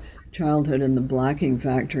that childhood in the blacking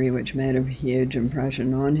factory, which made a huge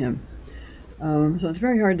impression on him. So it's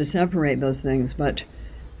very hard to separate those things, but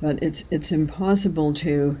it's impossible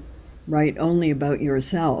to write only about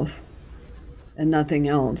yourself and nothing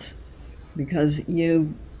else, because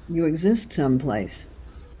you exist someplace.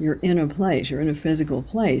 You're in a place. You're in a physical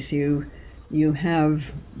place. You have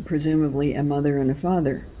presumably a mother and a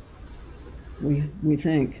father. We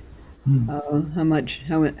think. How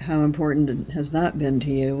important has that been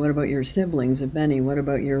to you? What about your siblings, if any? What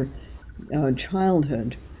about your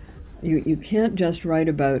childhood? You can't just write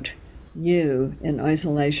about you in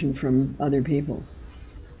isolation from other people.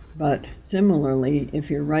 But similarly, if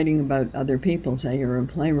you're writing about other people, say you're a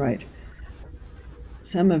playwright,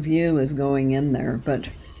 some of you is going in there, but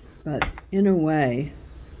in a way,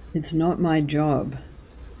 it's not my job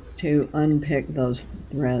to unpick those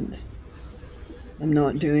threads. I'm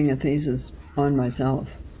not doing a thesis on myself.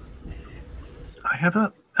 I have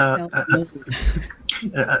a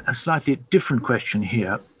slightly different question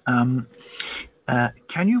here.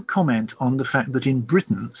 Can you comment on the fact that in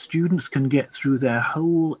Britain, students can get through their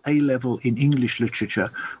whole A-level in English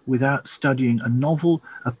literature without studying a novel,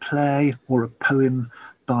 a play, or a poem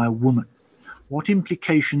by a woman? What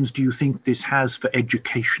implications do you think this has for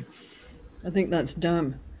education? I think that's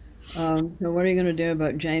dumb. So what are you going to do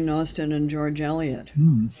about Jane Austen and George Eliot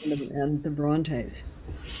and the Brontes?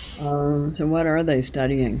 So what are they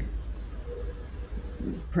studying?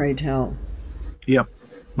 Pray tell. Yep.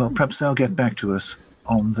 Well, perhaps they'll get back to us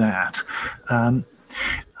on that.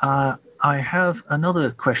 I have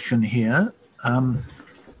another question here,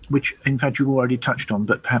 which in fact you already touched on,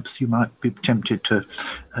 but perhaps you might be tempted to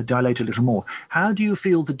dilate a little more. How do you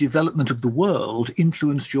feel the development of the world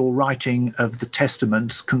influenced your writing of the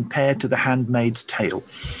Testaments compared to the Handmaid's Tale?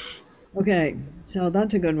 Okay, so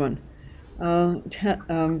that's a good one.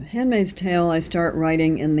 Handmaid's Tale I start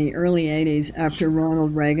writing in the early 80s after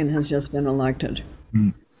Ronald Reagan has just been elected.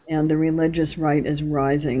 And the religious right is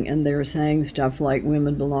rising, and they're saying stuff like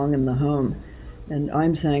women belong in the home. And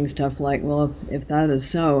I'm saying stuff like, well, if that is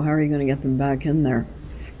so, how are you going to get them back in there?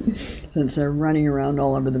 Since they're running around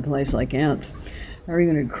all over the place like ants. How are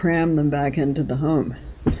you going to cram them back into the home?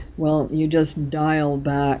 Well, you just dial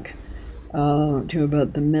back to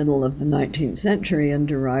about the middle of the 19th century and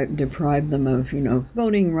deprive them of,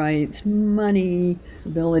 voting rights, money,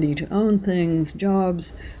 ability to own things,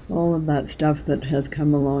 jobs, all of that stuff that has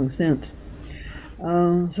come along since.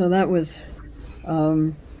 So that was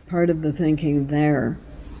part of the thinking there.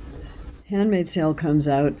 Handmaid's Tale comes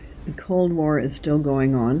out. The Cold War is still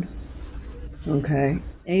going on. Okay.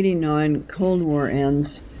 89, Cold War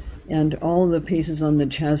ends, and all the pieces on the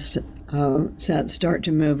chess set start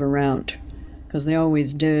to move around, because they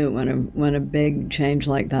always do when a big change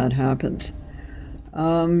like that happens.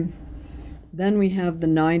 Then we have the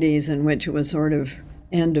 90s, in which it was sort of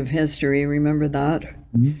end of history. Remember that?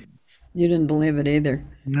 You didn't believe it either.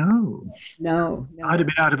 No, No, I'd no. have been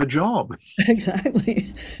out of a job.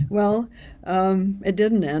 Exactly. Well, it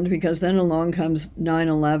didn't end because then along comes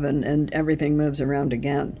 9/11 and everything moves around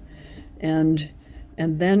again. And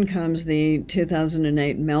and then comes the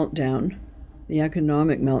 2008 meltdown, the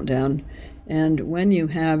economic meltdown. And when you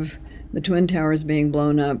have the Twin Towers being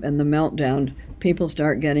blown up and the meltdown, people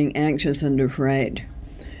start getting anxious and afraid.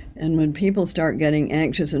 And when people start getting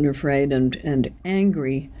anxious and afraid and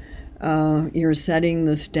angry, you're setting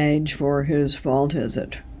the stage for whose fault is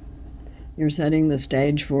it? You're setting the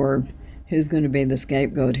stage for who's going to be the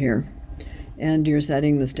scapegoat here. And you're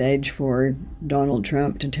setting the stage for Donald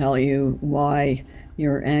Trump to tell you why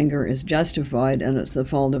your anger is justified and it's the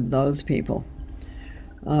fault of those people.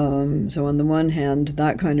 So on the one hand,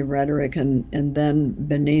 that kind of rhetoric, and then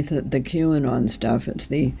beneath it, the QAnon stuff. It's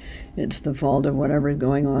the fault of whatever's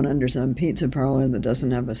going on under some pizza parlor that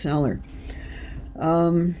doesn't have a cellar.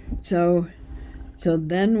 So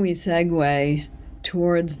then we segue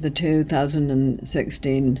towards the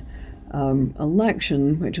 2016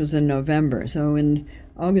 election, which was in November. So in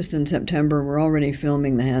August and September, we're already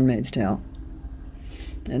filming The Handmaid's Tale.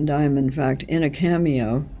 And I'm, in fact, in a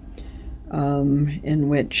cameo in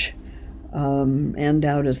which Ann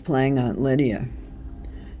Dowd is playing Aunt Lydia.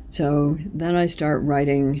 So then I start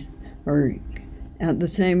writing, or at the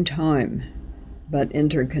same time, but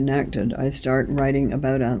interconnected, I start writing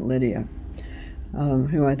about Aunt Lydia,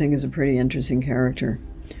 who I think is a pretty interesting character.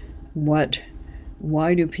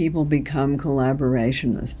 Why do people become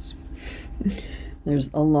collaborationists?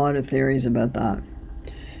 There's a lot of theories about that.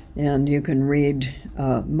 And you can read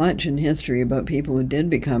much in history about people who did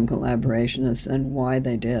become collaborationists and why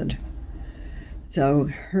they did. So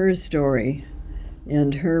her story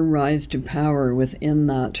and her rise to power within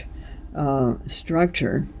that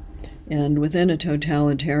structure, and within a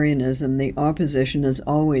totalitarianism, the opposition is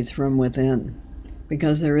always from within,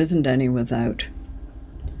 because there isn't any without.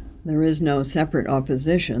 There is no separate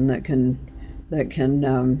opposition that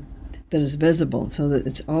is visible, so that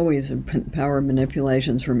it's always power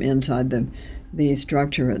manipulations from inside the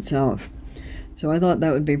structure itself. So I thought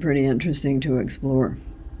that would be pretty interesting to explore.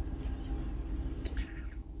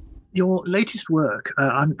 Your latest work,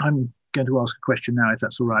 I'm going to ask a question now, if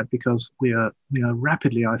that's all right, because we are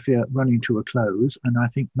rapidly, I fear, running to a close, and I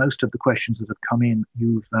think most of the questions that have come in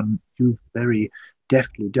you've very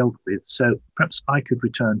deftly dealt with. So perhaps I could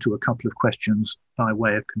return to a couple of questions by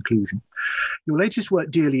way of conclusion. Your latest work,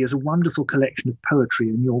 Dearly, is a wonderful collection of poetry,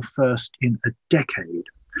 and your first in a decade.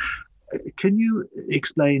 Can you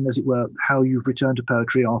explain, as it were, how you've returned to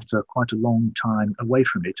poetry after quite a long time away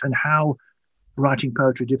from it, and how writing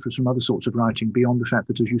poetry differs from other sorts of writing, beyond the fact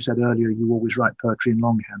that, as you said earlier, you always write poetry in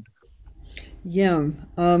longhand? Yeah,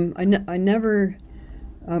 I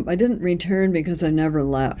didn't return because I never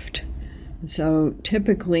left. So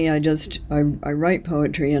typically, I write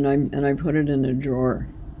poetry and I put it in a drawer,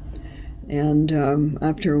 and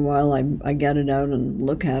after a while, I get it out and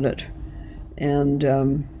look at it, and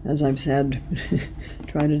as I've said,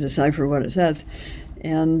 try to decipher what it says,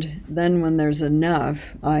 and then when there's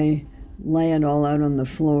enough, I lay it all out on the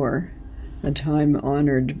floor, a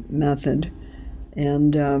time-honored method,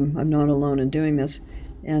 and I'm not alone in doing this,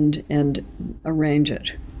 and arrange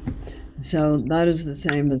it. So that is the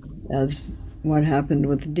same as what happened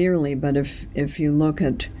with Dearly, but if you look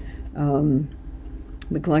at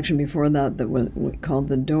the collection before that was called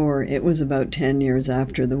The Door, it was about 10 years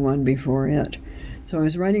after the one before it. So I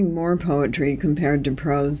was writing more poetry compared to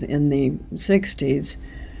prose in the 60s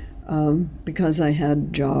because I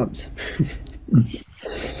had jobs.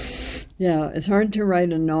 Yeah, it's hard to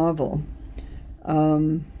write a novel.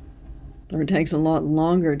 Or it takes a lot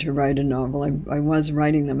longer to write a novel. I was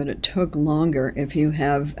writing them, but it took longer if you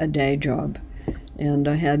have a day job. And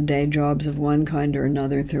I had day jobs of one kind or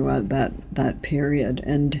another throughout that period,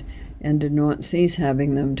 and did not cease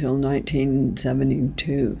having them till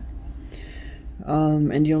 1972.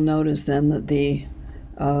 And you'll notice then that the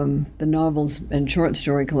novels and short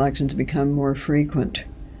story collections become more frequent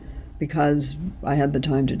because I had the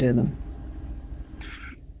time to do them.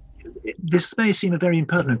 This may seem a very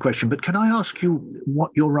impertinent question, but can I ask you what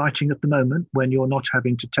you're writing at the moment when you're not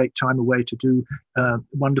having to take time away to do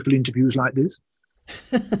wonderful interviews like this?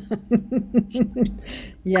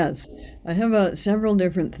 Yes, I have several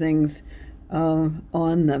different things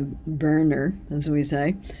on the burner, as we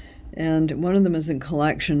say, and one of them is a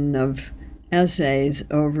collection of essays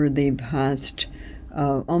over the past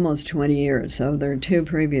almost 20 years. So there are two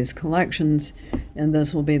previous collections, and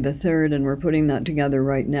this will be the third, and we're putting that together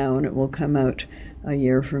right now, and it will come out a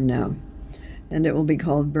year from now. And it will be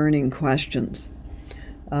called Burning Questions.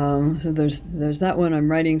 So there's that one. I'm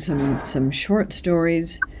writing some short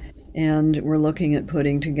stories, and we're looking at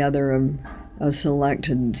putting together a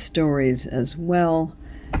selected stories as well.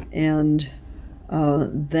 And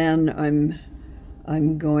then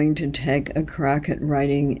I'm going to take a crack at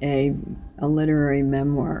writing a literary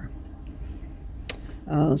memoir.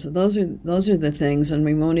 So those are the things, and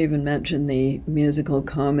we won't even mention the musical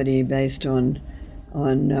comedy based on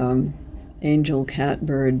Angel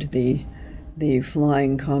Catbird, the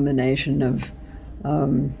flying combination of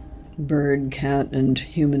bird, cat, and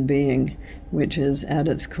human being, which is at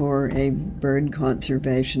its core a bird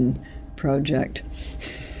conservation project.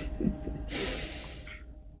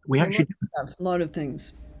 We so actually a lot of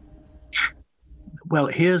things. Well,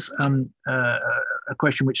 here's a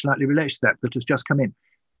question which slightly relates to that has just come in.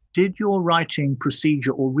 Did your writing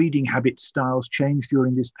procedure or reading habit styles change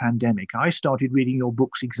during this pandemic? I started reading your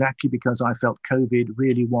books exactly because I felt COVID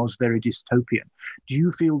really was very dystopian. Do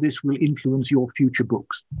you feel this will influence your future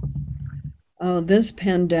books? This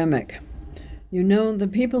pandemic. You know, the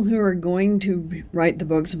people who are going to write the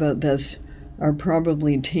books about this are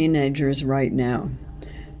probably teenagers right now,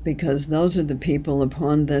 because those are the people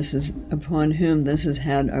upon whom this has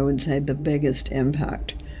had, I would say, the biggest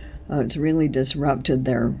impact. It's really disrupted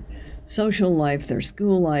their social life, their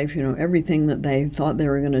school life, everything that they thought they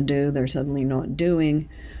were going to do, they're suddenly not doing,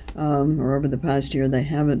 or over the past year they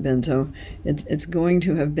haven't been. So it's going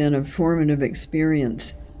to have been a formative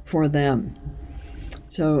experience for them.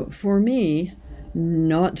 So for me,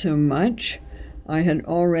 not so much. I had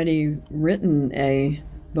already written a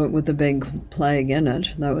book with a big plague in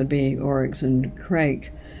it. That would be Oryx and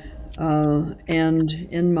Crake. And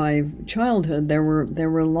in my childhood, there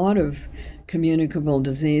were a lot of communicable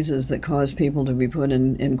diseases that caused people to be put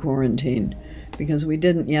in quarantine, because we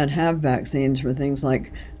didn't yet have vaccines for things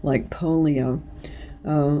like polio.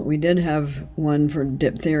 We did have one for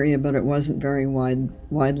diphtheria, but it wasn't very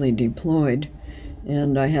widely deployed,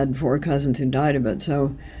 and I had 4 cousins who died of it.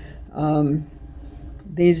 So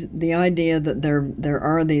the idea that there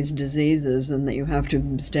are these diseases and that you have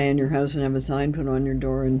to stay in your house and have a sign put on your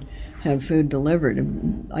door and have food delivered.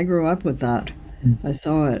 I grew up with that. I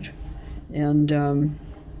saw it. And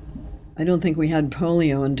I don't think we had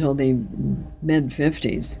polio until the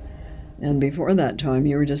mid-50s. And before that time,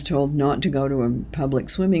 you were just told not to go to a public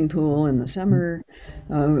swimming pool in the summer,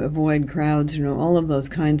 avoid crowds, all of those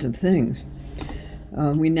kinds of things.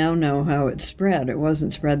 We now know how it spread. It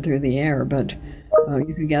wasn't spread through the air, but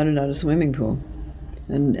you could get it at a swimming pool,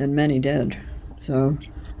 and many did. So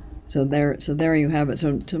there you have it.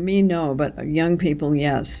 So to me, no, but young people,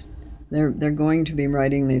 yes, they're going to be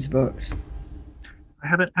writing these books. I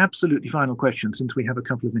have an absolutely final question, since we have a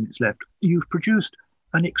couple of minutes left. You've produced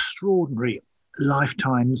an extraordinary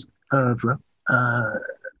lifetime's oeuvre,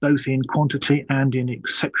 both in quantity and in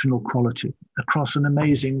exceptional quality, across an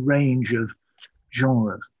amazing range of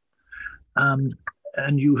genres. And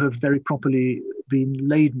you have very properly been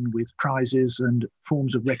laden with prizes and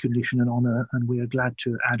forms of recognition and honour, and we are glad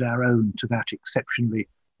to add our own to that exceptionally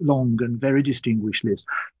long and very distinguished list.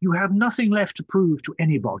 You have nothing left to prove to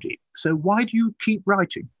anybody, so why do you keep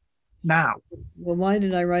writing now? Well, why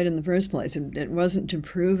did I write in the first place? It wasn't to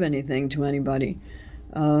prove anything to anybody.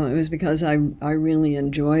 It was because I really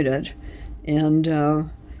enjoyed it, and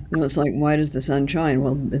it's like, why does the sun shine?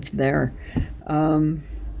 Well, it's there.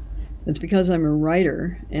 It's because I'm a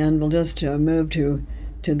writer, and we'll just move to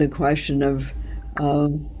the question of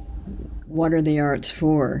what are the arts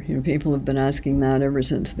for? People have been asking that ever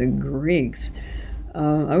since the Greeks.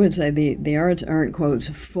 I would say the arts aren't, quotes,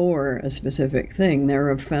 for a specific thing. They're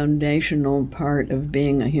a foundational part of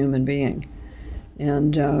being a human being.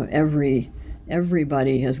 And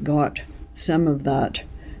everybody has got some of that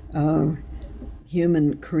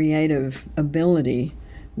human creative ability,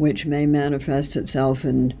 which may manifest itself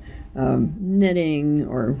in knitting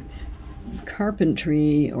or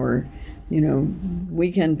carpentry or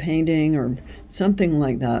weekend painting or something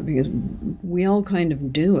like that, because we all kind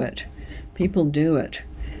of do it. People do it,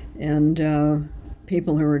 and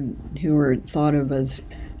people who are thought of as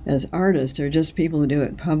artists are just people who do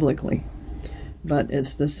it publicly, but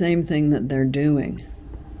it's the same thing that they're doing.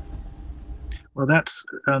 Well, that's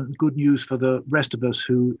good news for the rest of us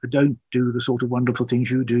who don't do the sort of wonderful things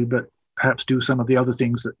you do, but perhaps do some of the other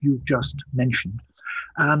things that you've just mentioned.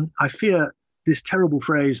 I fear this terrible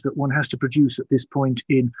phrase that one has to produce at this point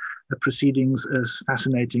in the proceedings, as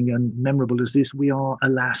fascinating and memorable as this, we are,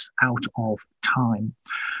 alas, out of time.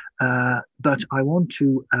 But I want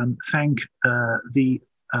to thank the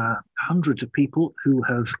hundreds of people who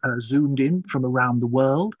have zoomed in from around the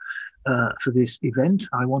world for this event.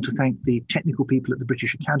 I want to thank the technical people at the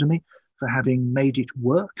British Academy for having made it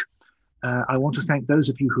work. I want to thank those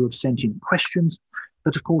of you who have sent in questions.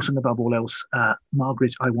 But of course, and above all else,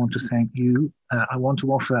 Margaret, I want to thank you. I want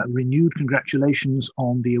to offer renewed congratulations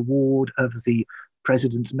on the award of the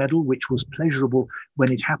President's Medal, which was pleasurable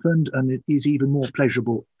when it happened, and it is even more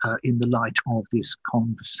pleasurable in the light of this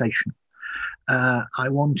conversation. I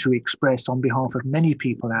want to express on behalf of many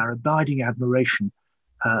people our abiding admiration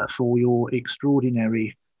for your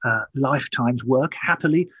extraordinary lifetime's work,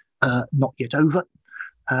 happily not yet over.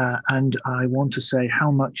 And I want to say how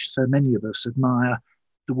much so many of us admire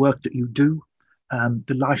the work that you do,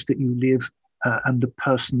 the life that you live, and the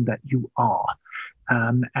person that you are.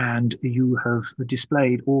 And you have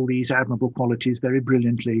displayed all these admirable qualities very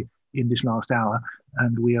brilliantly in this last hour,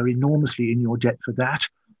 and we are enormously in your debt for that.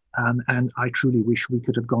 And I truly wish we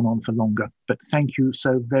could have gone on for longer. But thank you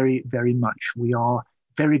so very, very much. We are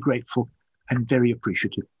very grateful and very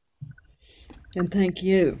appreciative. And thank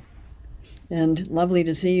you. And lovely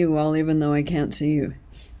to see you all, even though I can't see you.